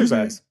good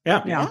exercise.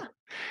 Yeah.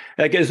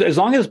 Like as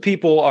long as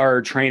people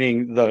are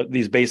training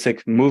these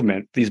basic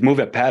movement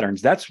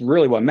patterns, that's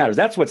really what matters.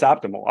 That's what's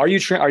optimal. Are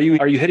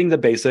you hitting the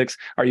basics?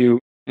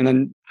 And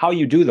then how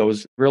you do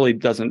those really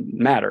doesn't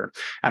matter.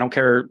 I don't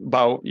care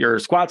about your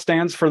squat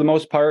stance for the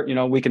most part.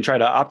 We can try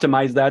to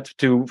optimize that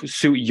to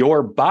suit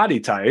your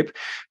body type,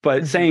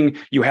 but saying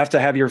you have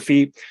to have your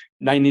feet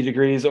 90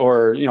 degrees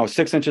or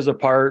 6 inches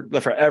apart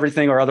for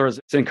everything or otherwise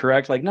it's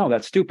incorrect. Like, no,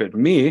 that's stupid.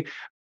 Me,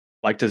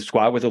 like to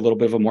squat with a little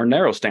bit of a more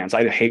narrow stance.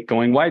 I hate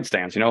going wide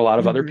stance. A lot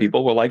of other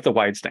people will like the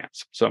wide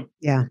stance. So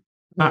yeah.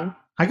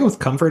 I go with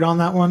comfort on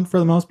that one for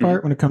the most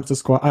part when it comes to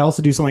squat. I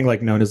also do something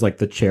like known as like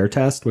the chair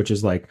test, which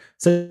is like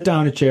sit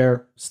down in a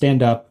chair,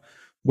 stand up.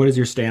 What is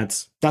your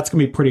stance? That's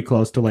going to be pretty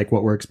close to like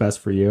what works best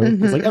for you.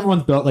 Because like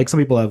everyone's built, like some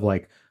people have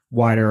like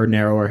wider or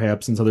narrower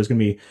hips. And so there's going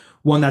to be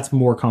one that's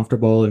more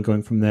comfortable and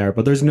going from there.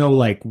 But there's no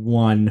like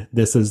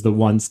this is the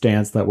one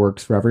stance that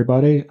works for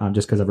everybody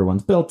just because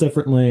everyone's built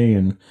differently.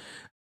 And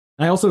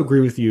I also agree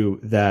with you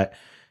that,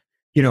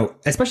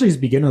 especially as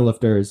beginner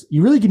lifters,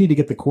 you really need to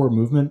get the core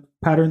movement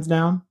patterns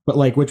down, but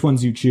like which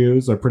ones you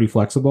choose are pretty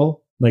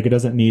flexible. Like it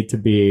doesn't need to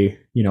be,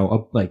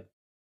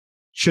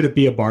 should it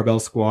be a barbell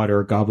squat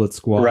or a goblet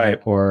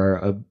squat or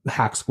a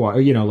hack squat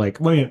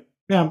or,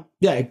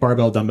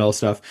 barbell dumbbell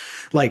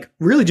stuff. Like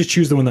really just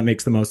choose the one that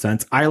makes the most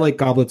sense. I like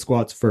goblet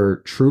squats for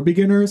true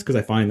beginners because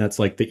I find that's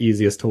like the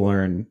easiest to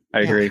learn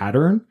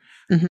pattern.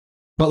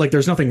 But like,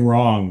 there's nothing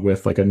wrong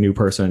with like a new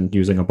person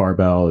using a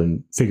barbell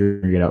and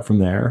figuring it out from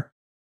there.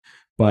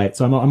 But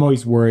so I'm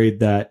always worried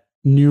that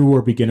new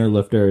or beginner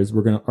lifters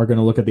are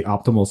gonna look at the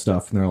optimal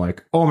stuff and they're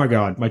like, oh my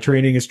god, my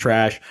training is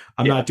trash.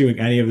 I'm not doing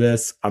any of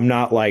this. I'm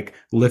not like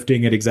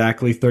lifting at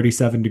exactly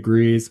 37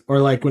 degrees or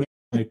like what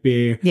it might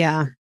be.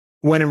 Yeah.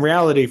 When in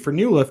reality, for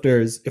new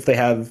lifters, if they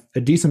have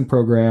a decent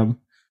program,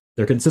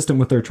 they're consistent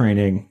with their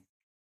training,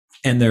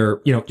 and they're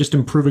just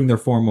improving their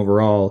form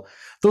overall,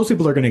 those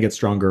people are going to get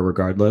stronger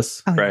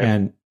regardless. Right.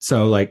 And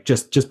so like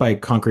just by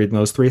concreting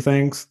those three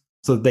things,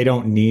 so they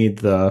don't need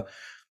the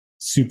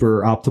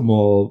super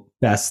optimal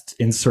best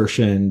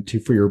insertion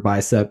for your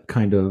bicep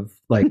kind of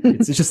like,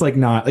 it's just like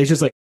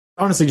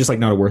honestly just like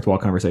not a worthwhile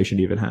conversation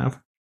to even have.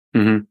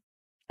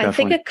 I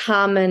think a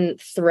common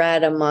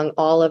thread among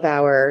all of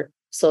our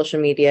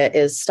social media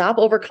is stop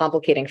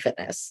overcomplicating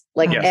fitness.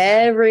 Like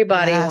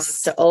everybody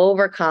wants to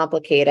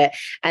overcomplicate it.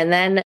 And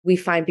then we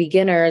find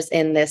beginners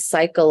in this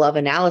cycle of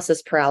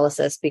analysis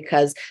paralysis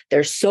because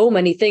there's so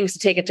many things to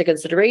take into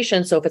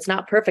consideration. So if it's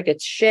not perfect,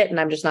 it's shit. And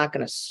I'm just not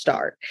going to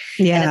start.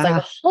 Yeah. And it's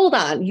like, hold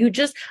on,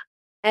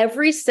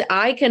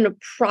 I can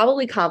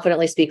probably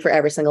confidently speak for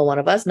every single one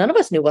of us. None of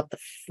us knew what the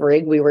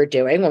frig we were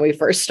doing when we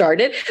first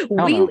started.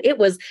 It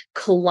was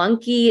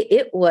clunky.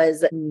 It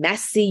was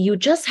messy. You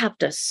just have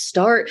to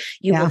start.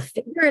 You will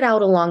figure it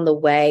out along the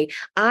way.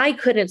 I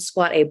couldn't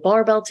squat a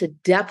barbell to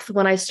depth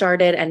when I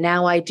started, and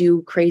now I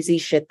do crazy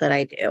shit that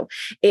I do.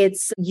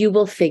 You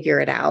will figure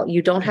it out.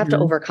 You don't have to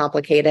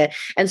overcomplicate it.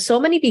 And so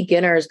many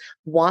beginners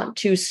want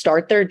to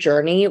start their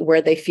journey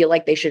where they feel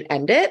like they should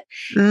end it.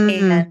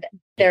 And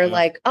they're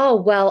like,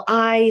 oh, well,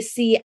 I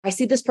see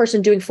this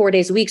person doing 4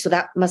 days a week. So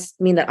that must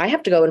mean that I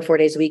have to go in 4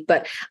 days a week,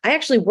 but I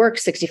actually work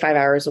 65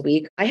 hours a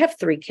week. I have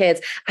 3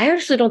 kids. I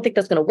actually don't think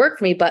that's going to work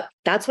for me, but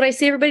that's what I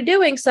see everybody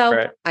doing.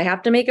 So I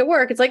have to make it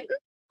work. It's like,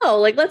 no,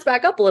 like, let's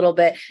back up a little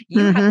bit.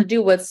 You have to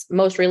do what's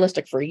most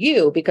realistic for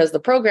you, because the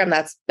program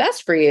that's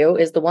best for you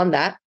is the one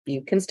that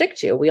you can stick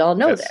to. We all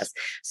know this.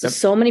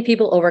 So many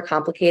people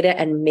overcomplicate it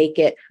and make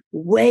it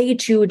way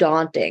too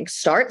daunting.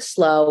 Start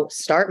slow,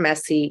 start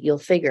messy. You'll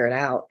figure it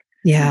out.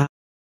 Yeah.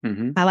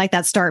 I like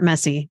that. Start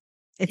messy.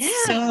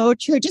 It's so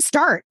true. Just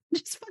start.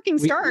 Just fucking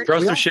start.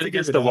 Throw some shit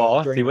against the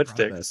wall. See what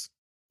sticks.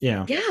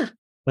 Yeah. Yeah.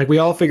 Like, we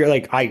all figure,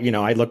 like,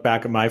 I look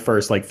back at my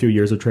first few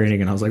years of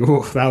training and I was like,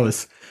 oh, that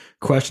was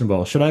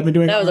questionable. Should I have been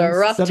doing that was a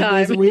rough 7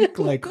 time. days a week?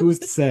 Like, who's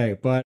to say?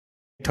 But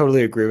I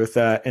totally agree with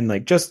that. And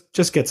like, just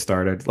get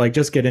started. Like,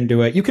 just get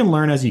into it. You can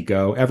learn as you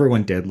go.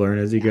 Everyone did learn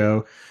as you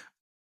go.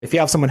 If you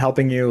have someone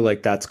helping you,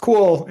 like, that's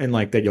cool. And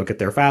like that, you'll get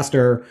there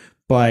faster.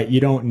 But you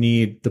don't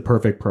need the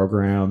perfect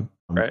program.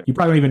 Right. You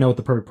probably don't even know what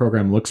the perfect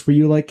program looks for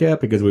you like yet,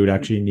 because we would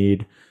actually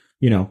need,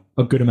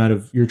 a good amount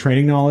of your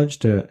training knowledge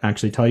to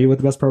actually tell you what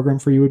the best program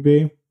for you would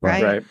be.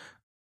 But, right.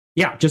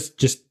 Yeah,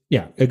 just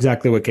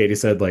exactly what Katie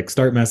said. Like,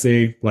 start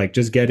messy. Like,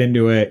 just get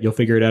into it. You'll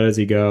figure it out as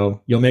you go.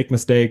 You'll make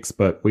mistakes,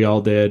 but we all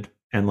did.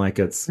 And like,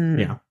 it's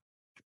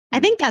I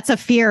think that's a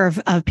fear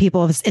of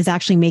people is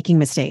actually making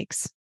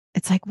mistakes.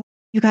 It's like,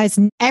 you guys,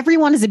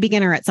 everyone is a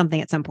beginner at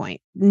something at some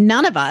point.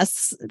 None of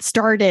us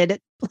started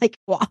like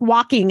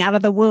walking out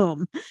of the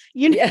womb.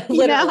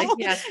 Literally.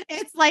 Yeah.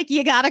 It's like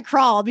you got to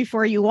crawl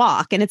before you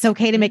walk, and it's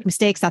okay to make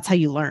mistakes. That's how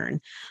you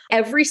learn.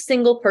 Every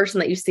single person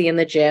that you see in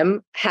the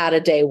gym had a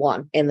day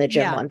one in the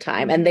gym one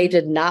time, and they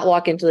did not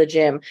walk into the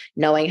gym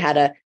knowing how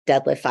to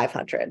deadlift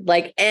 500.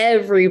 Like,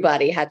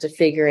 everybody had to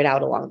figure it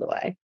out along the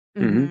way.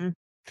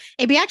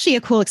 It'd be actually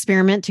a cool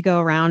experiment to go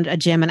around a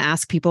gym and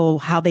ask people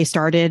how they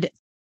started.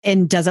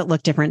 And does it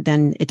look different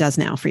than it does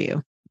now for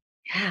you?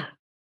 Yeah.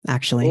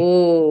 Actually.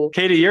 Ooh.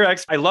 Katie,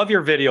 I love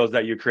your videos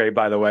that you create,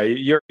 by the way.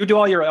 You do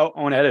all your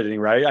own editing,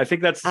 right? I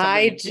think that's something.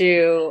 I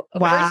do.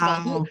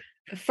 Wow.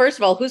 First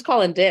of all, who's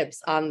calling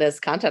dibs on this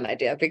content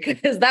idea?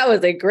 Because that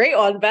was a great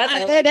one, Beth.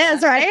 It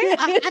is, right?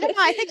 I don't know.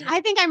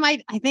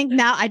 I think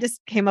now I just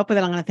came up with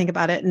it. I'm going to think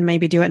about it and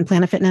maybe do it in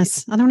Planet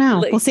Fitness. I don't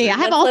know. We'll see. I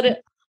have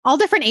all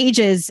different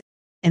ages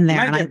in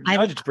there. You might get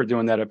judged for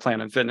doing that at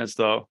Planet Fitness,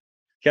 though.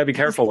 You gotta be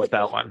careful with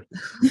that one.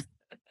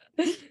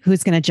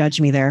 Who's going to judge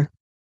me there?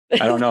 I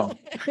don't know.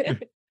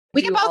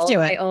 We can both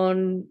do it.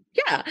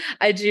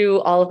 I do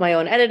all of my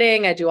own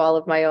editing. I do all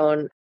of my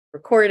own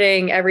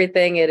recording,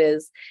 everything. It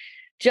is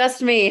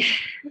just me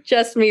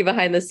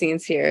behind the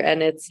scenes here.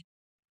 And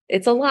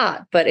it's a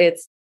lot, but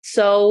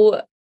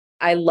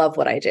I love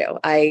what I do.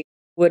 I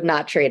would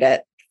not trade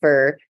it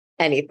for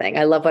anything.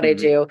 I love what I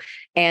do,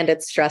 and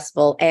it's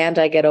stressful, and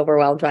I get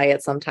overwhelmed by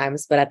it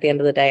sometimes, but at the end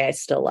of the day, I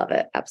still love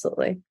it.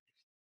 Absolutely.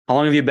 How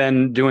long have you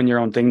been doing your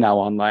own thing now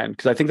online?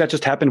 Because I think that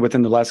just happened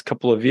within the last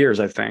couple of years,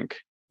 I think.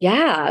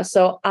 Yeah.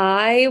 So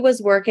I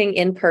was working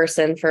in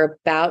person for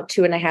about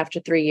 2.5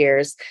 to 3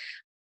 years.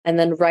 And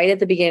then right at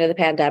the beginning of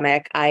the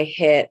pandemic, I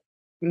hit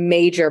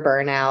major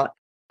burnout.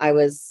 I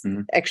was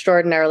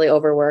extraordinarily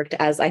overworked,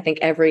 as I think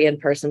every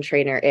in-person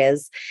trainer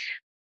is,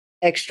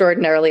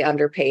 extraordinarily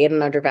underpaid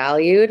and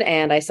undervalued.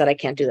 And I said, I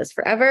can't do this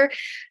forever.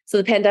 So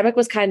the pandemic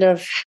was kind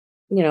of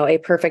a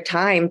perfect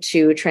time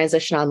to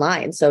transition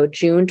online. So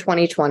June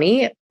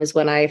 2020 is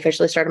when I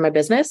officially started my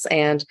business.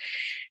 And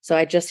so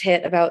I just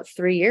hit about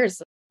 3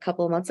 years a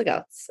couple of months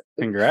ago.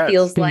 Congrats.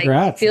 Feels That's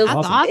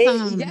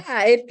awesome.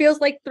 It feels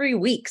like 3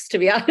 weeks, to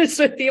be honest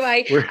with you.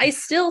 I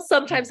still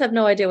sometimes have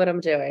no idea what I'm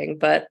doing,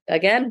 but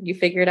again, you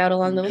figure it out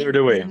along the way.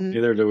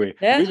 Neither do we.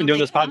 Yeah. We've been doing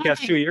this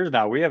podcast 2 years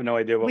now. We have no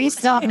idea we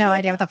still have no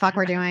idea what the fuck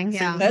we're doing.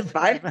 Yeah. That's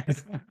fine.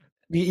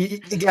 You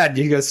got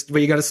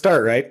to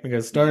start, right? You got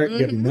to start. You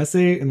got to be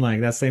messy, and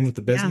like that's same with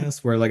the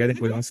business. Where like I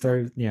think we all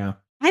start. Yeah,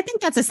 I think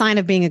that's a sign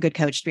of being a good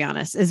coach. To be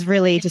honest, is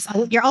really just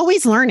you're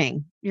always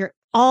learning. You're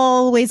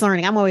always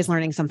learning. I'm always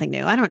learning something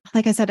new.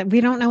 Like I said,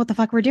 we don't know what the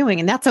fuck we're doing,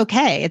 and that's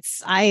okay.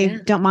 I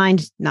don't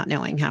mind not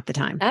knowing half the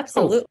time.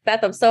 Absolutely,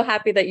 Beth. I'm so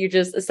happy that you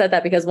just said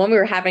that, because when we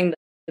were having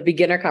the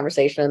beginner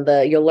conversation,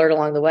 you'll learn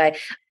along the way.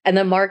 And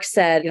then Mark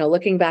said,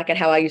 looking back at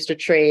how I used to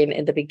train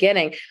in the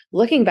beginning,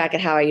 looking back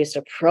at how I used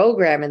to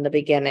program in the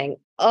beginning,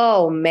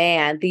 oh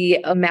man,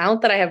 the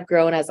amount that I have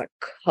grown as a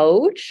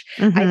coach,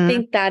 I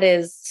think that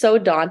is so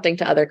daunting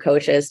to other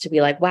coaches to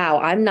be like, wow,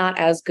 I'm not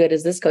as good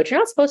as this coach. You're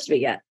not supposed to be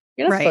yet.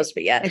 You're not supposed to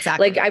be yet.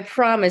 Exactly. Like, I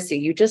promise you,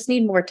 you just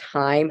need more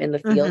time in the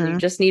field. You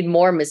just need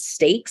more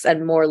mistakes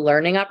and more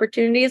learning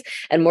opportunities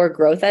and more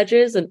growth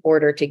edges in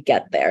order to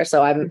get there.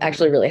 So I'm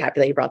actually really happy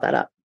that you brought that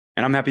up.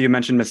 And I'm happy you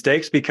mentioned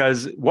mistakes,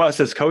 because us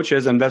as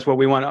coaches, and that's what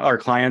we want our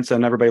clients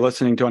and everybody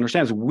listening to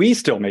understand, is we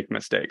still make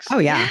mistakes. Oh,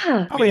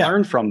 yeah. We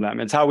learn from them.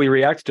 It's how we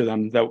react to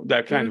them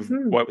that kind of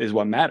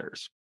what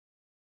matters.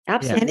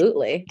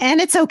 Absolutely.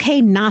 And it's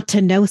okay not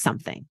to know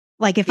something.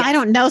 Like, if I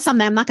don't know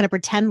something, I'm not going to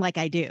pretend like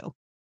I do.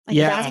 Like,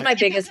 that's my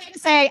biggest to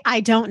say, I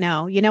don't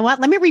know. You know what?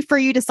 Let me refer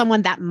you to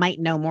someone that might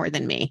know more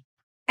than me.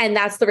 And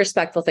that's the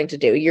respectful thing to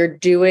do. You're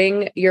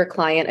doing your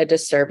client a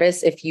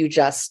disservice if you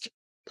just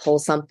pull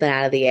something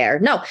out of the air.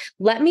 No,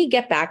 let me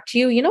get back to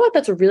you. You know what?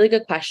 That's a really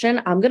good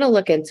question. I'm going to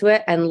look into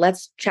it and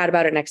let's chat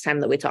about it next time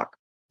that we talk.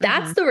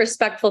 That's the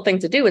respectful thing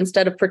to do,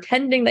 instead of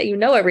pretending that you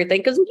know everything,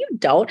 because you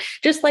don't.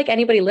 Just like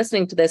anybody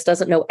listening to this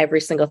doesn't know every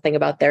single thing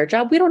about their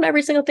job. We don't know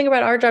every single thing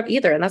about our job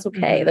either. And that's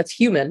okay. That's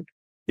human.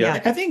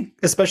 Yeah. I think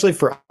especially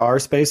for our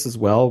space as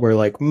well, where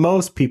like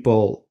most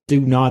people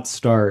do not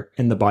start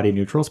in the body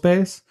neutral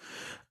space.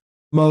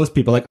 Most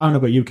people, like, I don't know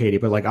about you, Katie,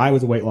 but like I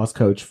was a weight loss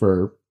coach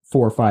for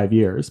 4 or 5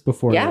 years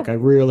before like I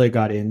really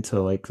got into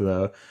like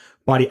the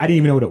body. I didn't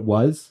even know what it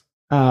was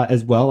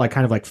as well. I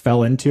kind of like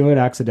fell into it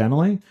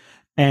accidentally.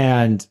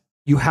 And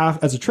you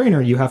have, as a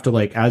trainer, you have to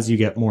like, as you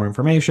get more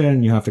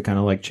information, you have to kind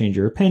of like change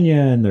your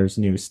opinion. There's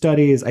new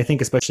studies. I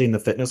think especially in the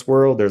fitness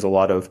world, there's a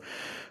lot of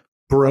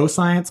bro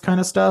science kind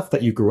of stuff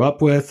that you grew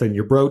up with and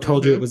your bro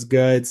told you it was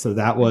good. So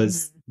that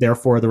was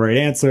therefore the right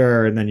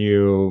answer. And then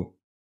you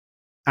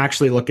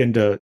actually look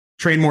into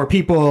train more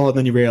people and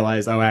then you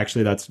realize, oh,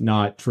 actually that's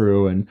not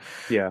true. And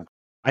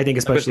I think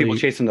especially people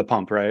chasing the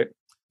pump, right?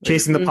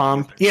 Chasing the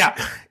pump. Yeah.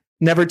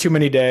 Never too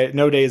many days,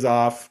 no days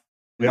off.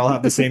 We all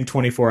have the same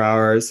 24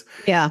 hours.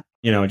 Yeah.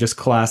 You know, just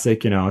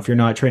classic, you know, if you're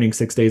not training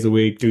 6 days a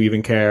week, do you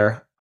even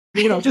care?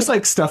 You know, just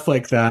like stuff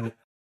like that.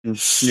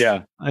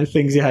 Yeah.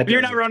 Things you had.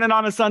 You're not running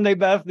on a Sunday,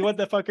 Beth. What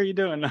the fuck are you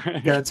doing?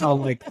 You gotta tell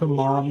like the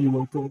mom you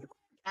work with.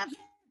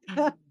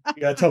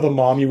 You gotta tell the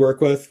mom you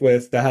work with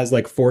that has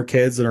like 4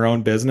 kids in her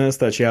own business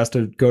that she has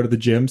to go to the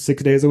gym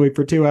 6 days a week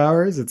for 2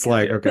 hours. It's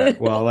like, okay,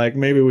 well, like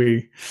maybe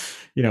we,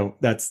 you know,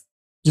 that's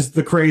just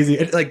the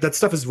crazy, like that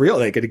stuff is real.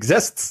 Like it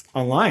exists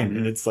online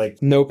and it's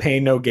like no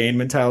pain, no gain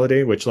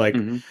mentality, which like,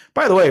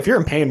 by the way, if you're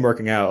in pain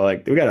working out,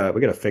 like we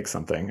gotta fix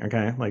something.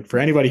 Okay. Like for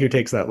anybody who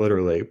takes that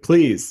literally,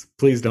 please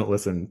don't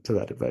listen to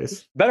that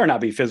advice. Better not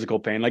be physical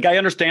pain. Like I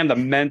understand the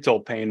mental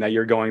pain that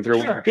you're going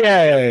through. Sure.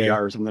 Yeah.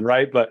 Or something.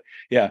 Right. But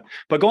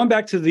going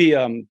back to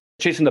the,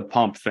 chasing the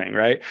pump thing,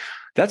 right?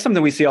 That's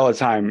something we see all the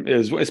time,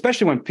 is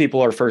especially when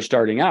people are first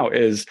starting out,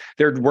 is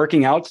they're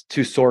working out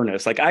to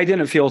soreness. Like I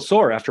didn't feel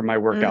sore after my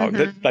workout.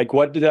 Like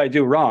what did I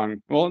do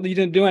wrong? Well, you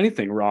didn't do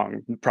anything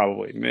wrong,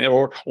 probably.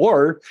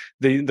 Or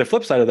the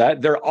flip side of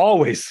that, they're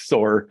always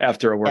sore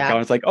after a workout.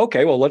 It's like,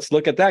 okay, well, let's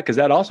look at that, because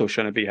that also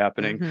shouldn't be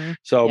happening.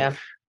 So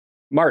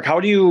Mark,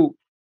 how do you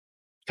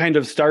kind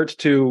of start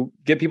to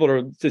get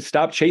people to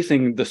stop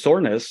chasing the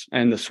soreness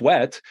and the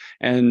sweat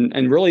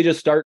and really just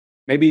start?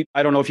 Maybe,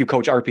 I don't know if you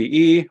coach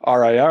RPE,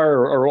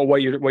 RIR, or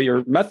what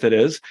your method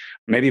is,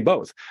 maybe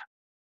both.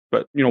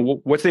 But, you know,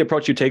 what's the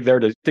approach you take there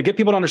to get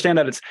people to understand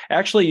that it's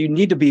actually, you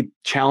need to be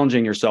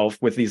challenging yourself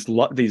with these,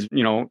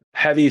 you know,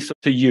 heavy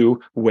to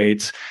you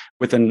weights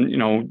within, you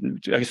know,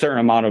 a certain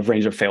amount of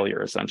range of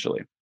failure,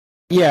 essentially.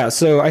 Yeah,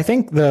 so I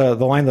think the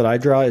line that I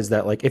draw is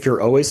that like if you're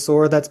always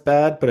sore, that's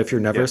bad, but if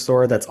you're never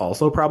sore, that's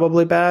also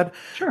probably bad.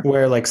 Sure.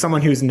 Where like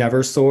someone who's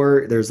never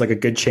sore, there's like a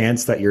good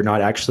chance that you're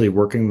not actually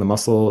working the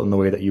muscle in the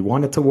way that you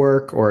want it to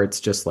work, or it's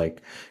just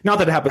like, not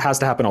that it has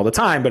to happen all the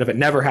time, but if it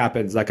never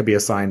happens, that could be a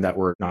sign that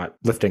we're not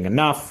lifting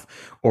enough,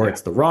 or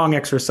it's the wrong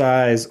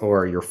exercise,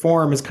 or your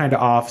form is kind of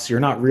off, so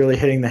you're not really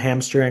hitting the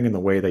hamstring in the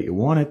way that you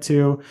want it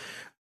to.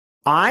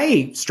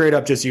 I straight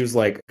up just use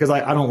like, because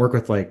I don't work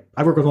with like,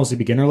 I work with mostly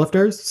beginner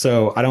lifters.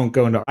 So I don't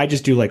go into, I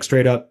just do like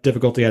straight up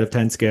difficulty out of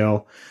 10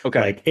 scale.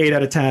 Okay. Like 8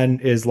 out of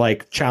 10 is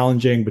like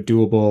challenging, but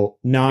doable.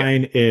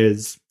 9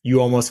 is you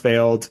almost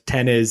failed.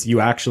 10 is you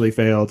actually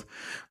failed.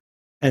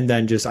 And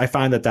then just, I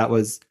find that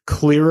was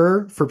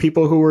clearer for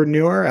people who were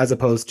newer, as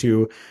opposed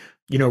to,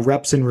 you know,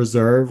 reps in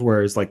reserve,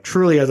 whereas like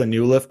truly as a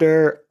new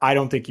lifter, I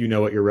don't think you know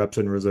what your reps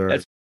in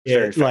reserve.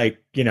 It's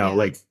like, you know,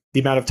 like, the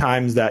amount of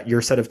times that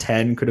your set of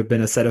 10 could have been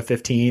a set of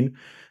 15.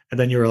 And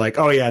then you were like,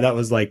 oh yeah, that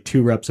was like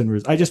 2 reps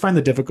in. I just find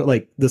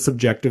the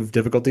subjective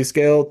difficulty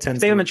scale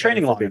tends they haven't been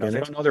training long enough. They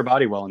don't know their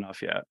body well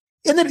enough yet.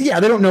 And then,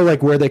 they don't know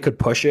like where they could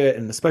push it.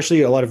 And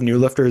especially a lot of new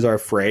lifters are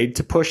afraid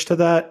to push to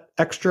that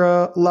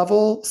extra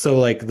level. So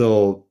like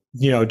they'll,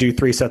 you know, do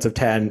 3 sets of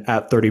 10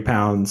 at 30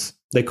 pounds.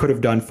 They could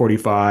have done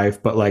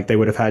 45, but like they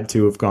would have had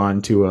to have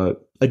gone to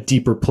a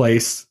deeper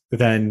place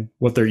than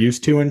what they're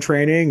used to in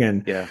training.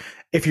 And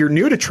if you're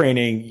new to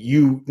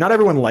training, not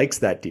everyone likes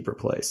that deeper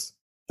place.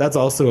 That's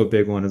also a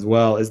big one as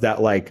well, is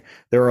that like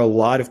there are a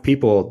lot of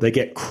people, they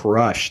get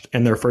crushed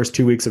in their first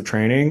 2 weeks of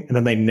training and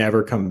then they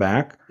never come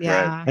back.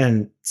 Yeah.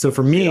 And so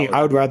for me,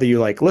 I would rather you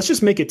like, let's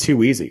just make it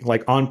too easy.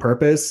 Like on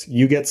purpose,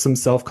 you get some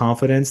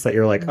self-confidence that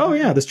you're like, oh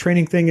yeah, this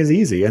training thing is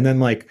easy. And then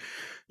like,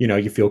 you know,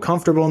 you feel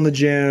comfortable in the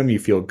gym, you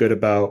feel good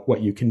about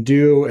what you can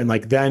do. And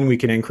like, then we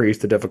can increase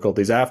the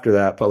difficulties after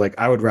that. But like,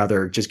 I would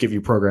rather just give you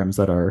programs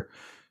that are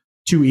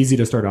too easy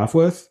to start off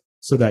with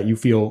so that you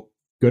feel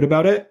good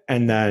about it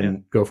and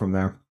then go from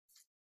there.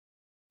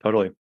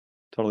 Totally.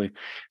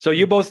 So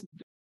you both,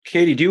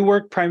 Katie, do you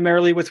work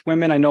primarily with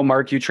women? I know,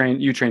 Mark, you train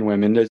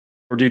women,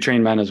 or do you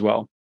train men as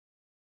well?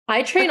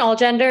 I train all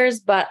genders,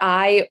 but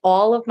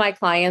all of my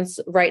clients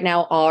right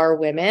now are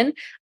women,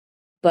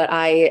 but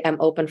I am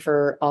open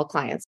for all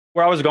clients.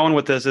 Where I was going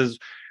with this is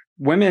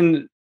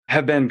women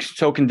have been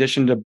so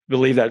conditioned to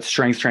believe that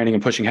strength training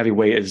and pushing heavy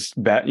weight is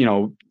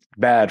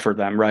bad for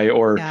them, right?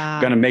 Or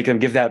going to make them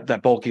give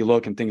that bulky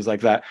look and things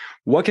like that.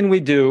 What can we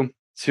do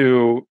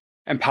to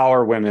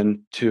empower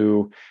women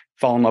to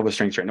fall in love with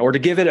strength training or to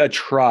give it a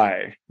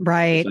try?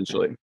 Right.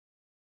 Essentially.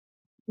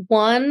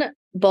 One,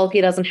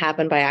 bulky doesn't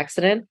happen by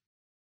accident.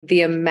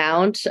 The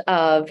amount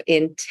of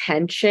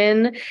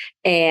intention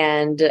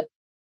and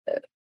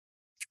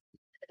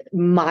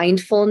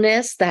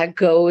mindfulness that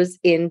goes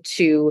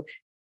into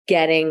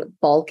getting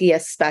bulky,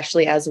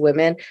 especially as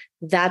women,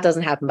 that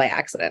doesn't happen by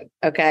accident.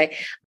 Okay.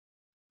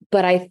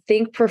 But I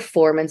think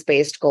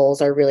performance-based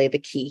goals are really the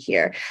key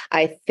here.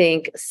 I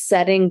think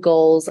setting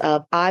goals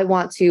of, I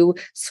want to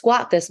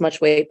squat this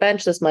much weight,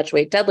 bench this much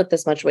weight, deadlift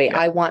this much weight.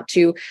 I want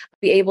to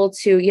be able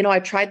to, I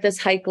tried this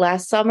hike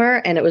last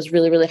summer and it was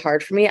really, really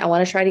hard for me. I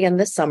want to try it again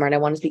this summer and I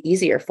want it to be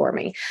easier for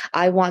me.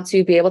 I want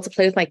to be able to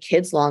play with my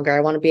kids longer.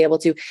 I want to be able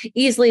to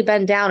easily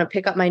bend down and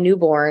pick up my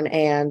newborn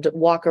and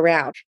walk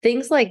around.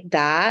 Things like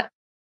that,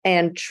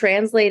 and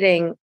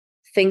translating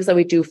things that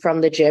we do from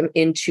the gym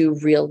into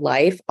real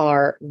life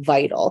are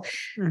vital,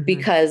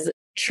 because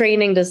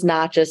training does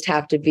not just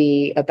have to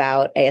be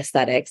about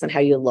aesthetics and how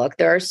you look.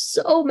 There are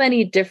so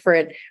many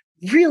different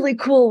really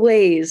cool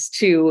ways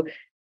to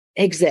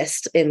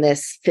exist in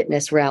this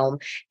fitness realm,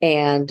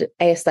 and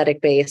aesthetic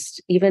based,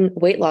 even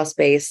weight loss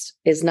based,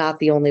 is not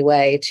the only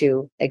way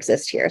to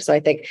exist here. So I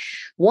think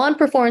one,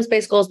 performance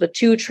based goals, but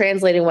two,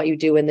 translating what you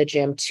do in the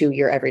gym to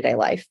your everyday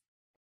life,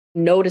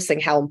 noticing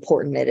how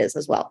important it is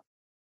as well.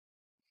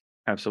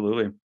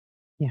 Absolutely.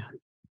 Yeah.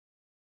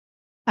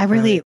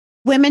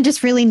 Women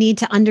just really need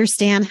to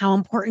understand how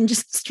important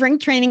just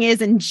strength training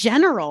is in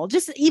general,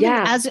 just even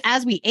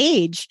as we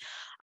age.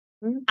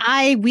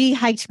 We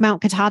hiked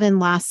Mount Katahdin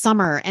last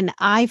summer and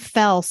I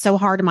fell so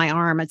hard in my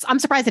arm. I'm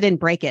surprised I didn't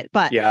break it,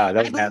 but that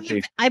was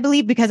nasty. I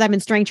believe because I've been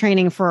strength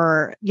training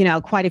for,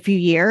 quite a few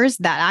years,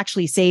 that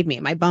actually saved me.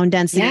 My bone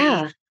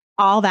density,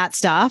 all that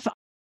stuff.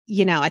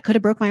 I could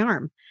have broke my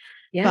arm.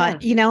 Yeah.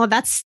 But,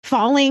 that's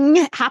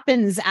falling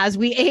happens as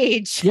we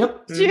age.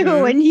 Yep.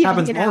 Too. And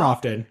happens more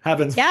often.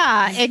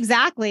 Yeah,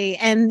 exactly.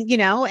 And,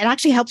 it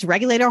actually helps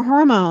regulate our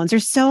hormones.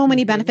 There's so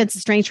many benefits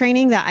of strength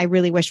training that I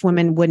really wish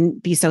women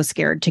wouldn't be so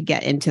scared to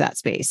get into that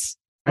space.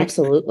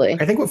 Absolutely.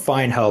 I think what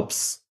Fine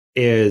helps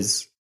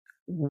is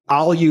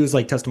I'll use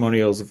like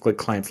testimonials of like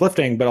clients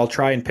lifting, but I'll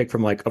try and pick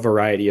from like a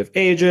variety of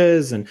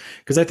ages. And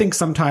because I think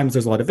sometimes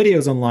there's a lot of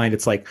videos online.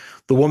 It's like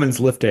the woman's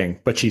lifting,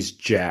 but she's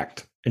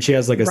jacked. And she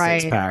has like a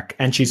six pack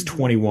and she's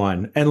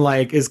 21 and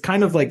like is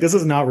kind of like, this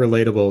is not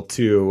relatable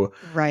to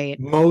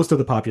most of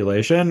the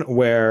population,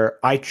 where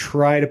I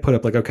try to put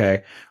up like,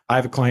 okay, I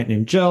have a client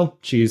named Jill.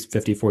 She's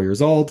 54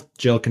 years old.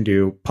 Jill can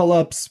do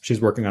pull-ups. She's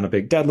working on a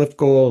big deadlift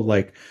goal.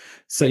 Like,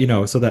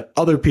 so, so that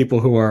other people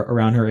who are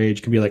around her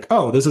age can be like,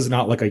 oh, this is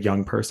not like a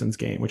young person's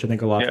game, which I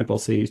think a lot of people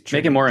see.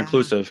 Make it more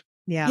inclusive.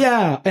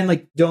 Yeah. And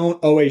like,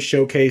 don't always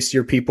showcase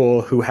your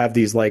people who have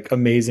these like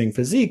amazing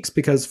physiques,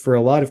 because for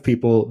a lot of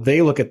people,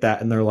 they look at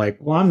that and they're like,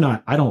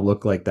 well, I don't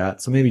look like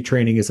that. So maybe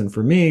training isn't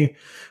for me.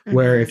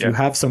 Where if you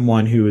have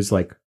someone who is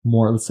like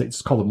more, let's say,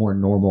 just call it more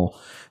normal,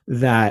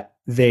 that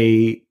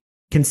they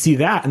can see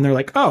that and they're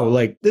like, oh,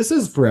 like this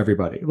is for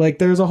everybody. Like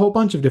there's a whole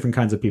bunch of different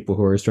kinds of people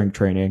who are strength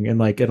training, and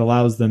like it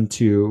allows them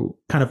to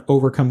kind of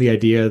overcome the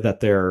idea that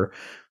they're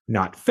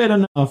not fit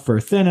enough or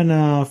thin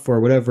enough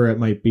or whatever it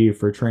might be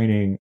for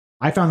training.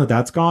 I found that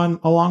that's gone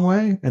a long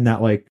way, and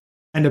that like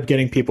end up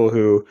getting people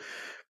who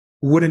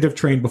wouldn't have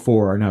trained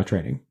before are now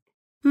training.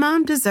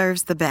 Mom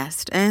deserves the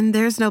best, and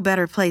there's no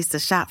better place to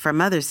shop for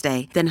Mother's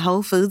Day than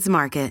Whole Foods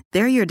Market.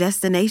 They're your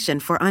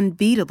destination for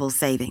unbeatable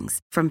savings,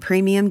 from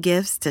premium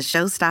gifts to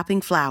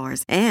show-stopping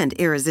flowers and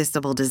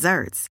irresistible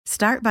desserts.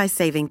 Start by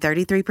saving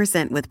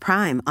 33% with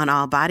Prime on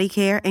all body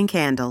care and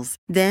candles.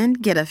 Then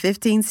get a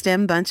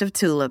 15-stem bunch of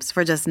tulips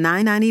for just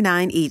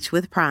 $9.99 each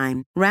with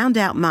Prime. Round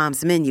out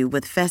Mom's menu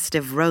with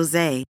festive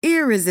rosé,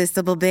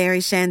 irresistible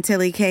berry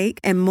chantilly cake,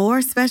 and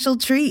more special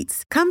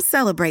treats. Come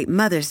celebrate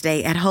Mother's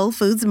Day at Whole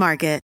Foods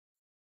Market.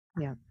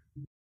 Yeah.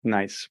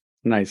 Nice.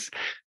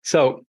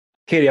 So,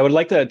 Katie, I would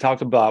like to talk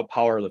about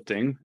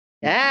powerlifting.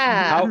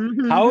 Yeah.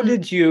 How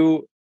did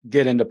you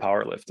get into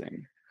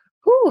powerlifting?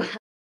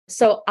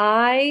 So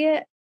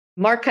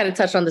Mark kind of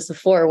touched on this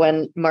before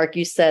when Mark,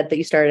 you said that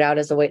you started out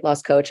as a weight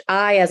loss coach.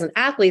 I, as an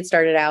athlete,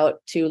 started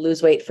out to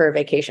lose weight for a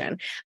vacation.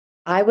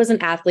 I was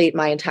an athlete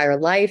my entire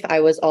life.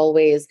 I was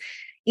always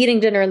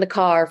eating dinner in the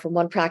car from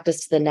one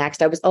practice to the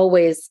next. I was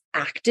always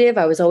active.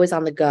 I was always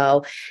on the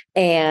go.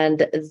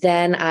 And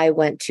then I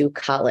went to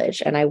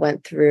college and I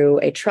went through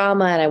a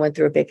trauma and I went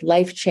through a big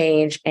life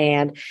change,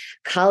 and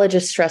college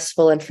is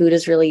stressful and food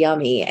is really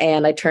yummy.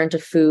 And I turned to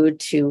food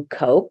to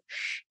cope.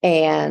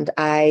 And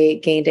I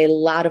gained a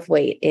lot of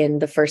weight in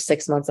the first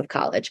 6 months of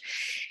college.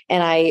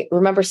 And I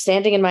remember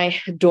standing in my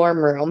dorm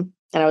room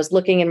and I was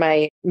looking in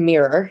my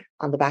mirror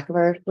on the back of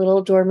our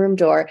little dorm room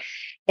door.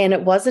 And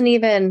it wasn't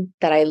even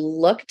that I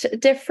looked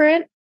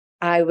different.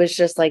 I was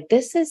just like,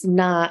 this is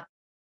not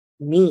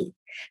me.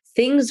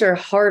 Things are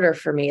harder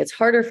for me. It's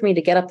harder for me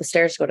to get up the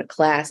stairs to go to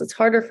class. It's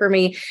harder for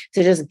me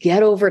to just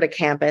get over to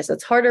campus.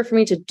 It's harder for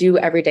me to do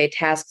everyday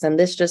tasks. And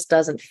this just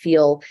doesn't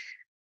feel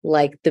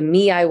like the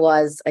me I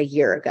was a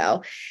year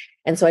ago.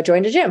 And so I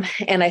joined a gym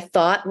and I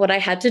thought what I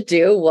had to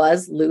do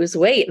was lose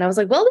weight. And I was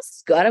like, well, this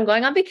is good. I'm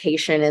going on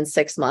vacation in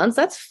 6 months.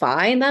 That's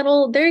fine.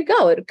 There you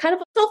go. It kind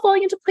of all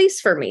falling into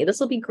place for me. This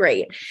will be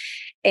great.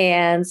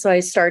 And so I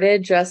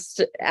started just,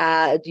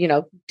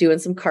 doing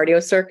some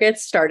cardio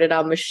circuits, started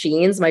on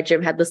machines. My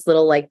gym had this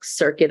little like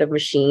circuit of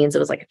machines. It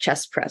was like a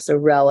chest press, a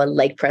row, a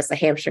leg press, a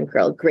hamstring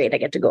curl. Great. I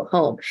get to go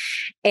home.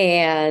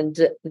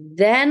 And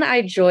then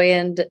I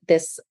joined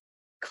this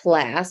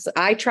class.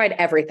 I tried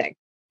everything.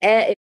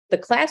 The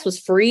class was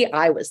free.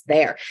 I was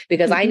there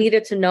because I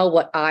needed to know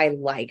what I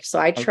liked. So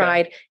I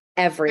tried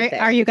everything.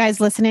 Are you guys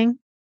listening?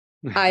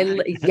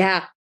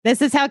 Yeah.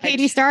 This is how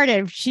Katie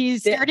started. She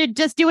started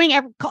just doing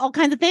all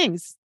kinds of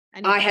things.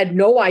 I had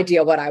no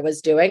idea what I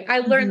was doing. I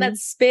learned that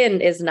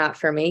spin is not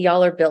for me.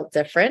 Y'all are built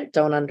different.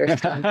 Don't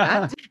understand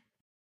that.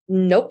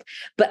 Nope.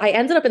 But I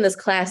ended up in this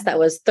class that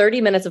was 30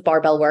 minutes of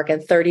barbell work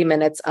and 30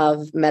 minutes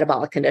of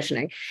metabolic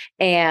conditioning.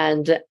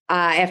 And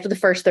after the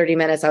first 30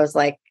 minutes, I was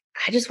like,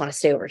 I just want to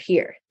stay over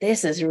here.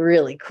 This is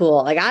really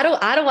cool. Like, I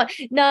don't want,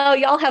 no,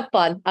 y'all have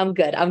fun. I'm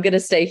good. I'm going to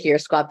stay here,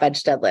 squat,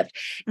 bench, deadlift.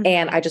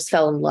 And I just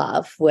fell in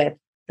love with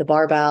the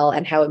barbell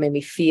and how it made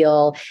me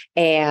feel.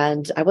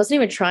 And I wasn't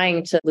even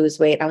trying to lose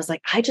weight. I was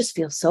like, I just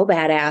feel so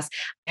badass.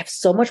 I have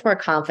so much more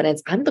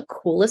confidence. I'm the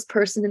coolest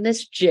person in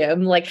this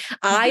gym. Like,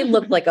 I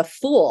looked like a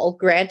fool.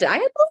 Granted, I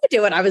had no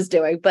idea what I was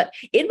doing, but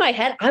in my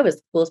head, I was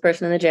the coolest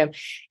person in the gym.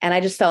 And I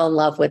just fell in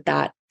love with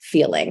that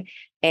feeling.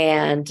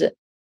 And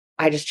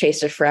I just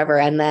chased it forever.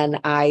 And then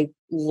I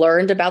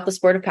learned about the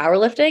sport of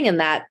powerlifting and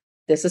that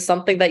this is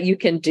something that you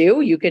can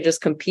do. You can just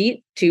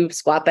compete to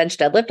squat, bench,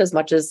 deadlift as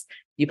much as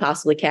you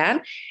possibly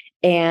can.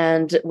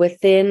 And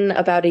within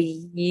about a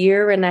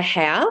year and a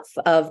half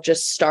of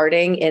just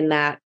starting in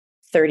that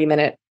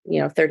 30-minute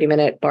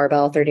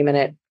barbell,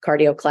 30-minute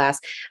cardio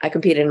class, I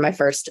competed in my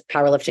first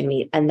powerlifting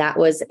meet. And that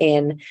was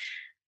in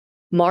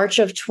March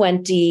of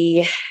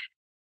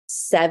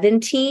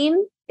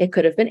 2017. It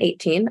could have been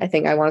 18. I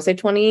think I want to say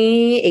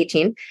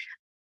 2018.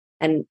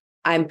 And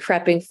I'm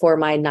prepping for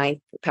my 9th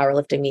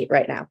powerlifting meet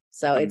right now.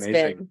 So it's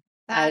been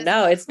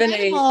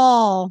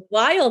a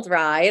wild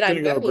ride.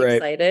 I'm very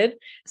excited.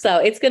 So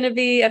it's going to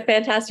be a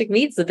fantastic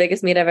meet. It's the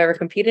biggest meet I've ever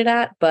competed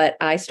at, but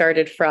I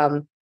started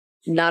from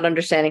not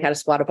understanding how to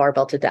squat a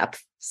barbell to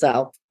depth.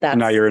 So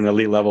now you're an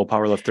elite level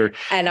powerlifter.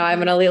 And now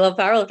I'm an elite level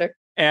powerlifter.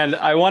 And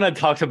I want to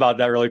talk about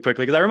that really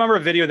quickly because I remember a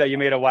video that you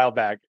made a while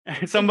back.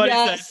 Somebody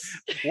said,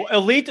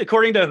 elite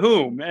according to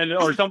whom?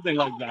 Or something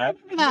like that.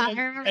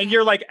 And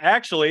you're like,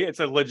 actually,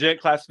 it's a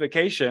legit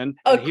classification.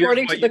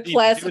 According to the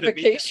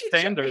classification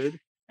standard.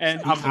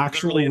 And I'm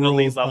actually an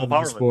elite level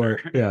power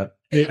sport. Yeah.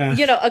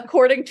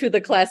 According to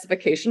the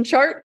classification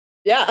chart.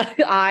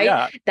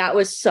 Yeah. That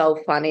was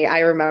so funny. I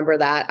remember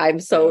that. I'm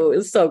so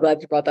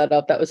glad you brought that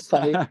up. That was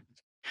funny.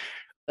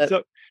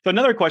 So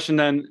another question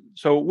then,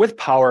 so with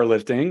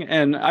powerlifting,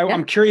 and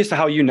I'm curious to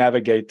how you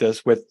navigate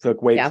this with the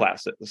weight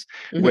classes,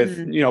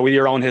 with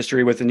your own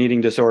history with an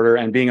eating disorder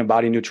and being a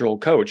body neutral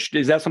coach.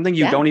 Is that something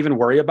you don't even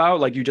worry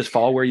about? Like you just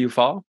fall where you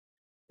fall?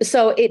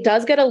 So it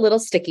does get a little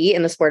sticky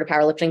in the sport of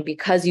powerlifting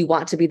because you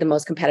want to be the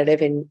most competitive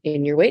in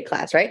your weight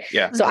class, right?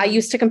 Yeah. So I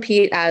used to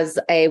compete as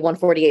a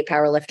 148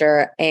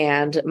 powerlifter,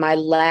 and my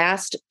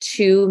last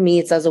 2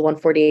 meets as a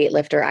 148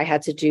 lifter, I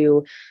had to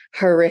do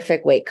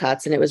horrific weight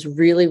cuts, and it was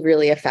really,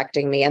 really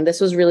affecting me. And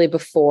this was really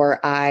before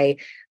I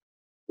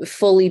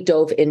fully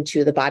dove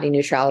into the body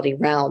neutrality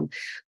realm.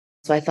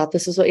 So I thought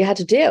this is what you had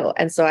to do.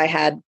 And so I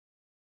had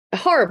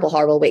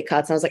horrible weight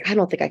cuts. And I was like, I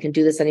don't think I can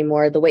do this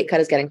anymore. The weight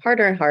cut is getting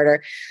harder and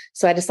harder.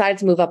 So I decided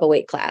to move up a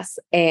weight class.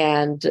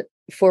 And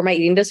for my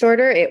eating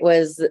disorder,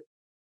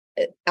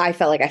 I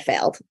felt like I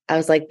failed. I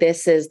was like,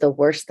 this is the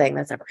worst thing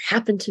that's ever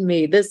happened to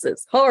me. This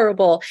is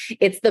horrible.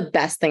 It's the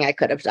best thing I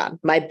could have done.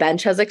 My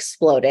bench has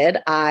exploded.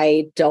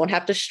 I don't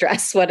have to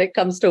stress when it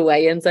comes to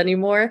weigh-ins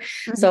anymore.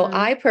 So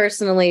I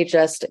personally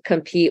just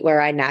compete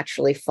where I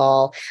naturally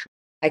fall.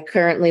 I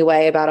currently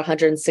weigh about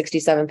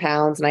 167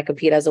 pounds and I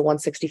compete as a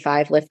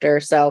 165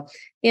 lifter. So,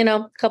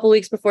 a couple of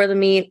weeks before the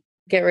meet,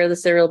 get rid of the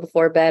cereal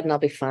before bed and I'll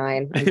be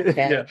fine.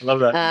 Okay. Yeah, love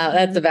that.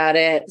 That's about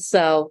it.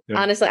 So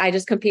honestly, I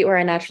just compete where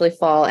I naturally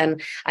fall.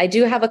 And I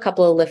do have a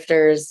couple of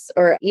lifters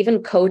or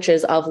even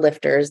coaches of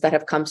lifters that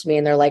have come to me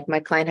and they're like, my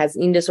client has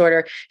an eating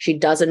disorder. She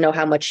doesn't know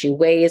how much she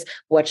weighs.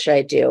 What should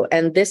I do?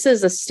 And this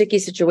is a sticky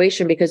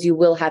situation because you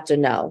will have to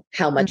know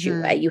how much you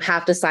weigh. You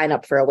have to sign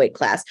up for a weight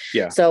class.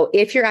 Yeah. So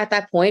if you're at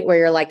that point where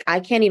you're like, I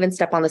can't even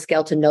step on the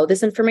scale to know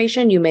this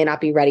information, you may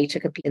not be ready to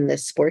compete in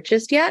this sport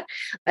just yet.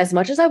 As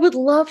much as I would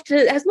love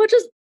to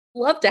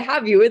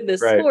have you in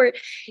this sport,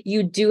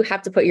 you do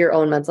have to put your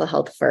own mental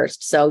health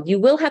first. So you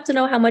will have to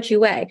know how much you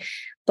weigh,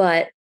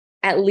 but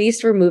at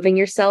least removing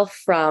yourself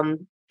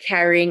from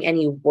carrying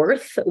any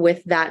worth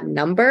with that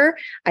number,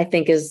 I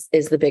think is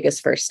the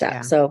biggest first step.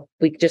 Yeah. So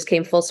we just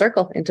came full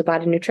circle into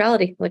body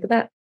neutrality. Look at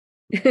that.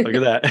 Look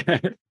at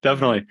that.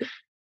 Definitely.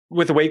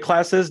 With the weight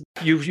classes,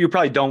 you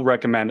probably don't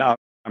recommend, I'm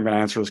going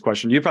to answer this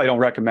question. You probably don't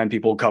recommend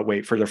people cut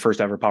weight for their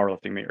first ever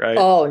powerlifting meet, right?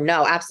 Oh,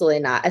 no, absolutely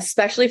not.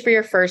 Especially for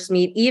your first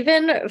meet,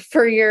 even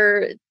for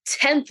your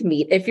 10th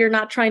meet. If you're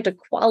not trying to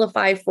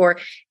qualify for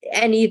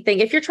anything,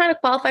 if you're trying to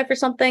qualify for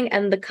something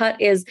and the cut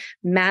is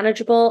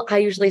manageable, I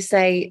usually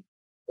say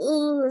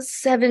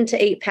 7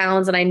 to 8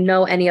 pounds. And I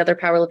know any other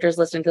powerlifters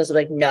listening to this are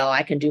like, no,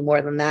 I can do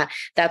more than that.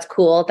 That's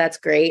cool. That's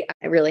great.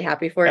 I'm really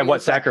happy for you. And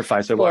what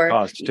sacrifice at what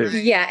cost too.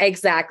 Yeah,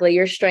 exactly.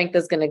 Your strength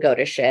is going to go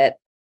to shit.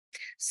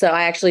 So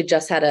I actually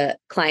just had a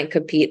client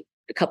compete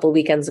a couple of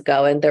weekends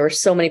ago, and there were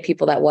so many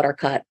people that water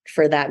cut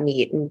for that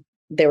meet. And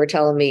they were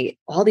telling me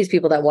all these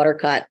people that water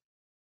cut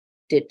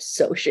did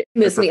so shit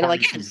in this meet. And I'm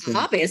like, yes,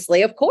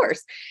 obviously, of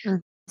course.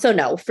 So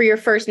no, for your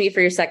first meet,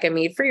 for your second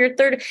meet, for your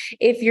third,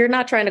 if you're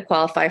not trying to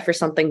qualify for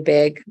something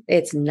big,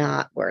 it's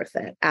not worth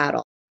it at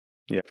all.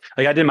 Yeah.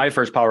 Like I did my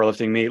first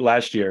powerlifting meet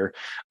last year.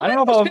 I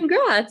don't know if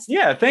congrats.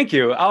 Yeah, thank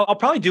you. I'll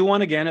probably do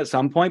one again at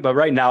some point, but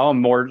right now I'm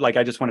more like,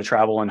 I just want to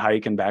travel and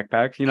hike and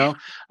backpack, you know,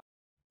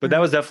 but that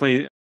was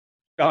definitely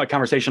a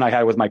conversation I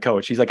had with my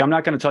coach. He's like, I'm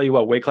not going to tell you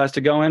what weight class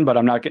to go in, but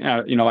I'm not going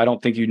to, I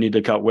don't think you need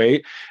to cut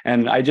weight.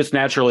 And I just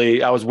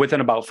naturally, I was within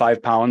about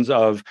 5 pounds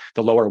of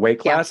the lower weight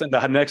class. And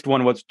the next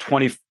one was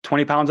 20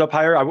 pounds up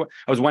higher. I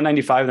was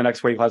 195. The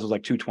next weight class was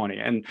like 220.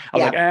 And I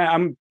was like,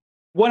 I'm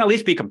want to at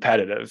least be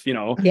competitive, you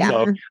know? Yeah.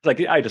 So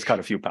like, I just cut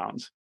a few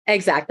pounds.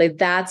 Exactly.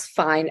 That's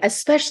fine.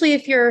 Especially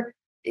if you're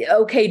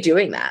okay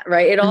doing that,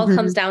 right? It all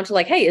comes down to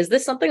like, hey, is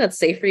this something that's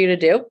safe for you to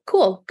do?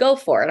 Cool. Go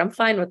for it. I'm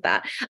fine with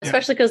that.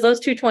 Especially because those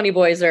 220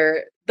 boys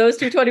are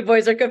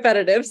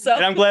competitive. So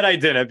and I'm glad I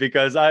did it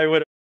because I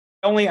would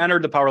only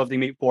entered the powerlifting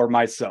meet for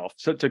myself.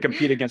 So to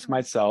compete against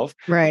myself,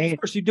 right? Of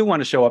course, you do want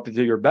to show up and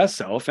do your best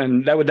self.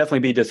 And that would definitely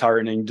be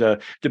disheartening to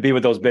be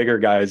with those bigger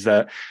guys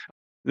that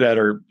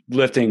are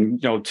lifting,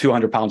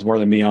 200 pounds more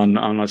than me on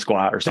a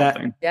squat or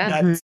something.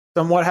 That's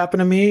somewhat happened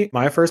to me.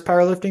 My first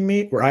powerlifting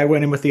meet where I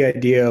went in with the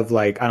idea of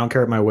like, I don't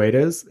care what my weight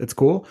is. It's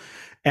cool.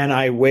 And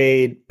I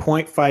weighed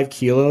 0.5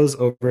 kilos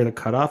over the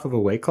cutoff of a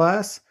weight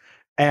class.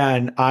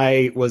 And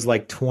I was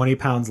like 20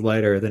 pounds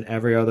lighter than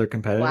every other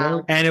competitor.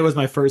 Wow. And it was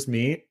my first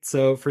meet.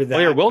 So for that,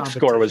 your Wilks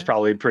score was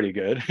probably pretty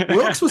good.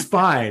 Wilks was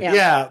fine.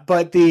 Yeah.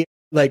 But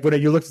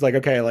when you look, it's like,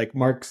 okay, like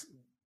Mark's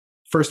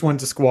first one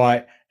to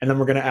squat. And then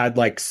we're going to add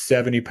like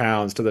 70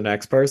 pounds to the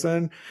next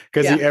person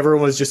because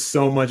everyone was just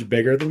so much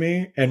bigger than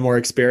me and more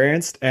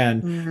experienced.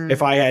 And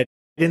if I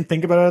didn't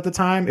think about it at the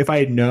time, if I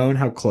had known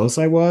how close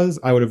I was,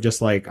 I would have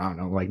just like, I don't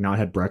know, like not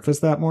had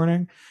breakfast that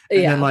morning.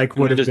 And then like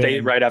would have just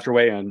ate right after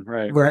weigh-in.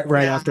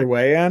 Right after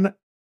weigh-in.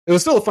 It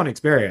was still a fun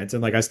experience.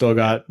 And like, I still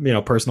got,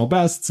 personal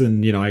bests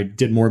and, I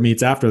did more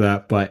meets after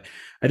that. But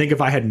I think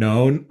if I had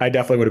known, I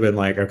definitely would have been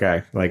like,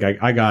 okay, like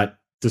I got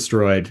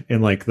destroyed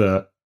in like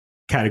the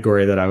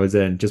category that I was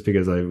in just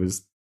because I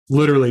was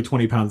literally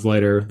 20 pounds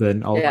lighter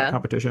than all of my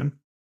competition.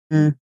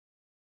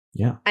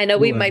 Yeah. I know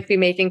we might be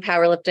making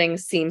powerlifting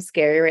seem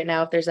scary right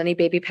now. If there's any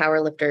baby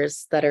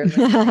powerlifters that are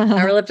listening,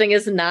 powerlifting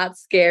is not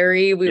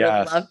scary. We would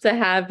love to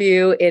have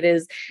you. It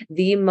is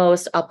the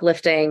most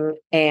uplifting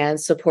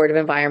and supportive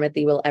environment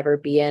that you will ever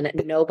be in.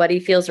 Nobody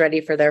feels ready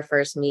for their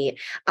first meet.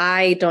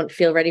 I don't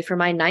feel ready for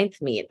my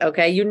 9th meet.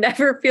 Okay. You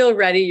never feel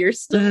ready. You're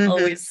still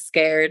always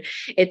scared.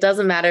 It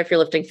doesn't matter if you're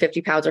lifting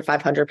 50 pounds or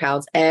 500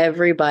 pounds.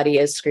 Everybody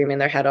is screaming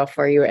their head off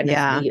for you. And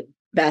it's the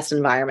best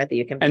environment that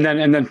you can be and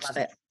then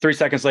 3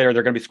 seconds later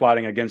they're going to be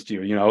squatting against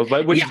you,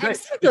 but which is great.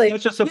 Exactly.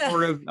 It's such a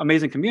supportive,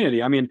 amazing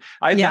community. I mean,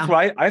 that's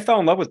why I fell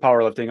in love with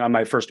powerlifting on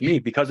my first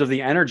meet because of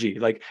the energy.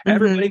 Like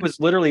everybody was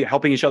literally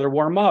helping each other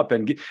warm up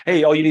and hey,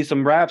 you need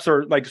some wraps,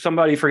 or like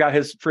somebody forgot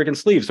his freaking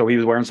sleeves, so he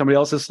was wearing somebody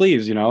else's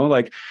sleeves.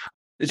 Like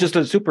it's just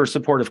a super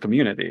supportive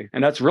community,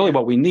 and that's really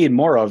what we need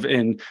more of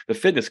in the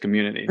fitness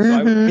community.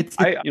 So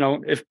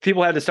if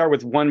people had to start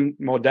with one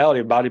modality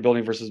of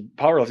bodybuilding versus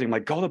powerlifting,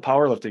 like go the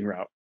powerlifting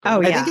route.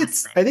 I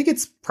think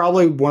it's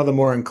probably one of the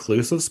more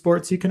inclusive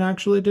sports you can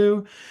actually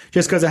do,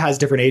 just because it has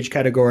different age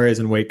categories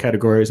and weight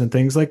categories and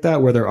things like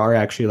that, where there are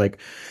actually like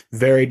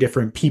very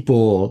different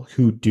people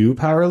who do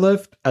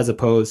powerlift, as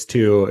opposed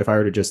to if I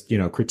were to just,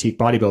 critique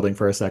bodybuilding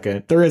for a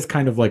second, there is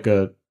kind of like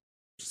a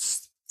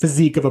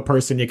physique of a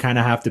person you kind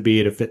of have to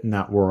be to fit in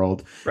that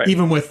world,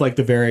 even with like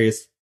the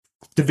various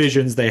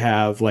divisions they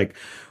have. Like,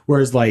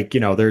 whereas like,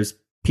 there's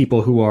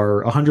people who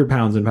are 100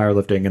 pounds in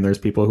powerlifting, and there's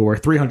people who are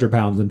 300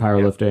 pounds in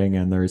powerlifting,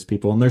 and there's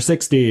people in their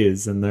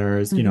 60s, and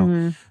there's,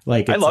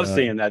 like, I love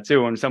seeing that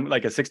too. When some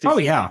like a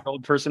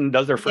 60-year-old person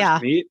does their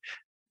first meet,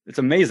 it's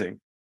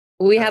amazing.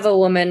 We have a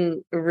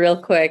woman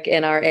real quick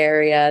in our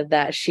area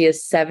that she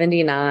is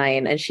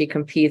 79 and she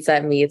competes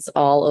at meets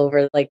all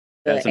over like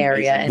the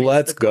area. And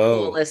let's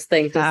go. Coolest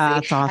thing to see.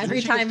 Awesome.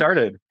 Every time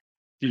started.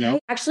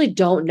 I actually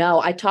don't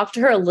know. I talked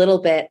to her a little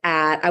bit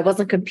I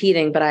wasn't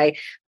competing, but I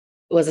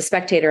was a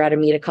spectator at a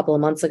meet a couple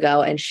of months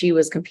ago, and she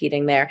was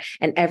competing there,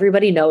 and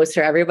everybody knows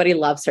her. Everybody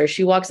loves her.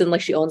 She walks in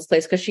like she owns the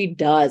place, because she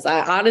does.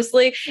 I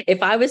honestly,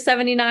 if I was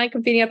 79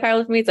 competing at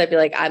powerlifting meets, I'd be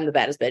like, I'm the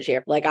baddest bitch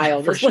here. Like, I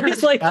own this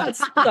place. Like,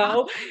 that's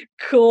so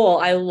cool.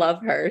 I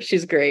love her.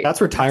 She's great.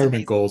 That's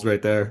retirement goals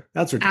right there.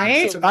 That's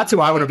retirement. That's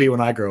who I want to be when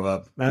I grow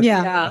up.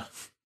 Yeah.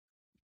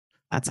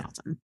 That's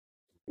awesome.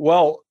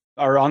 Well,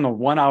 are on the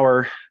 1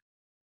 hour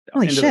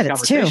Holy into shit, this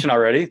conversation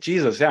already.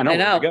 Jesus. Yeah, I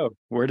know.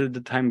 Where did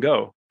the time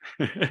go?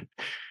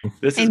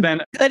 This has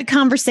been good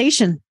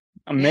conversation.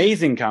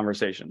 Amazing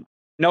conversation.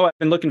 No, I've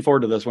been looking forward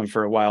to this one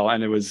for a while,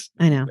 and it was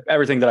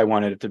everything that I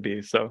wanted it to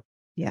be. So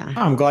yeah,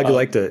 I'm glad you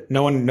liked it.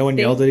 No one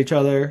yelled at each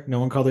other. No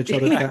one called each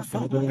other.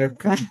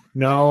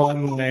 No,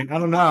 I'm like, I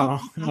don't know.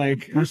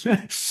 Like,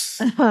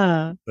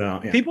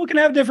 people can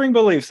have differing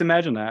beliefs.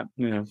 Imagine that.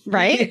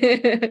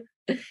 Right?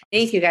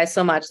 Thank you guys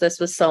so much. This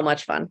was so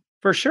much fun.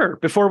 For sure.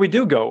 Before we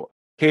do go,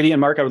 Katie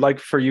and Mark, I would like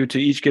for you to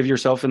each give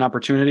yourself an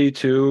opportunity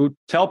to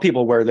tell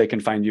people where they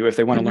can find you if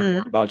they want to learn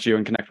more about you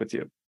and connect with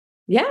you.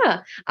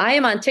 Yeah, I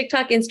am on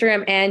TikTok,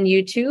 Instagram, and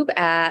YouTube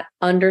at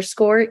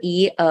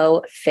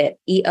 _EOFIT,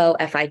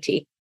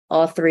 EOFIT,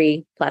 all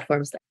 3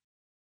 platforms there.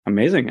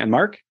 Amazing. And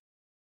Mark?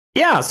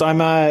 Yeah, so I'm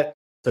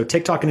so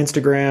TikTok and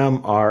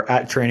Instagram are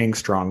at Training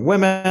Strong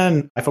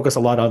Women. I focus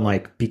a lot on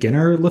like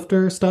beginner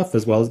lifter stuff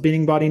as well as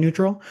being body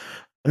neutral.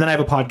 And then I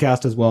have a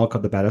podcast as well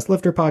called the Badass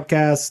Lifter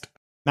Podcast.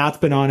 Matt's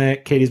been on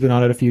it. Katie's been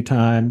on it a few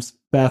times.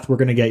 Beth, we're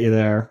going to get you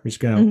there. We're just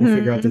going to we'll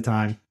figure out the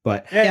time.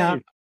 But yeah,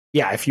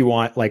 if you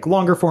want like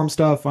longer form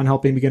stuff on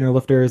helping beginner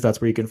lifters, that's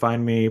where you can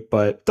find me.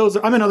 But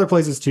I'm in other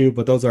places too,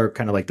 but those are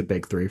kind of like the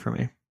big 3 for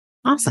me.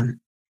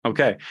 Awesome.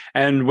 Okay.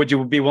 And would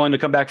you be willing to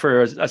come back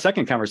for a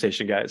second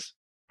conversation, guys?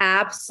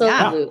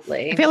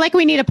 Absolutely. Yeah. I feel like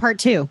we need a part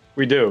 2.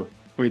 We do.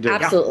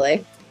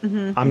 Absolutely.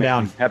 Yeah. I'm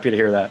down. Happy to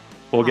hear that.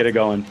 We'll get it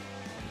going.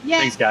 Yeah.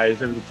 Thanks,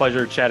 guys. It was a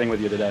pleasure chatting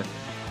with you today.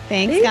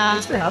 Thanks, guys.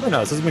 Thanks for having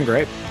us. This has been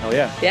great. Oh,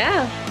 yeah.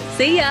 Yeah.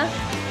 See ya.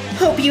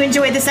 Hope you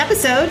enjoyed this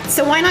episode,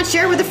 so why not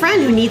share with a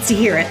friend who needs to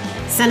hear it?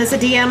 Send us a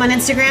DM on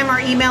Instagram or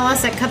email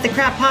us at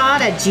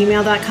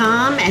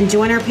cutthecrappod@gmail.com and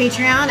join our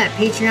Patreon at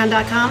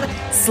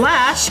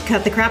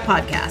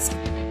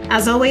patreon.com/cutthecrappodcast.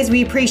 As always,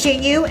 we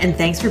appreciate you and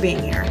thanks for being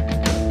here.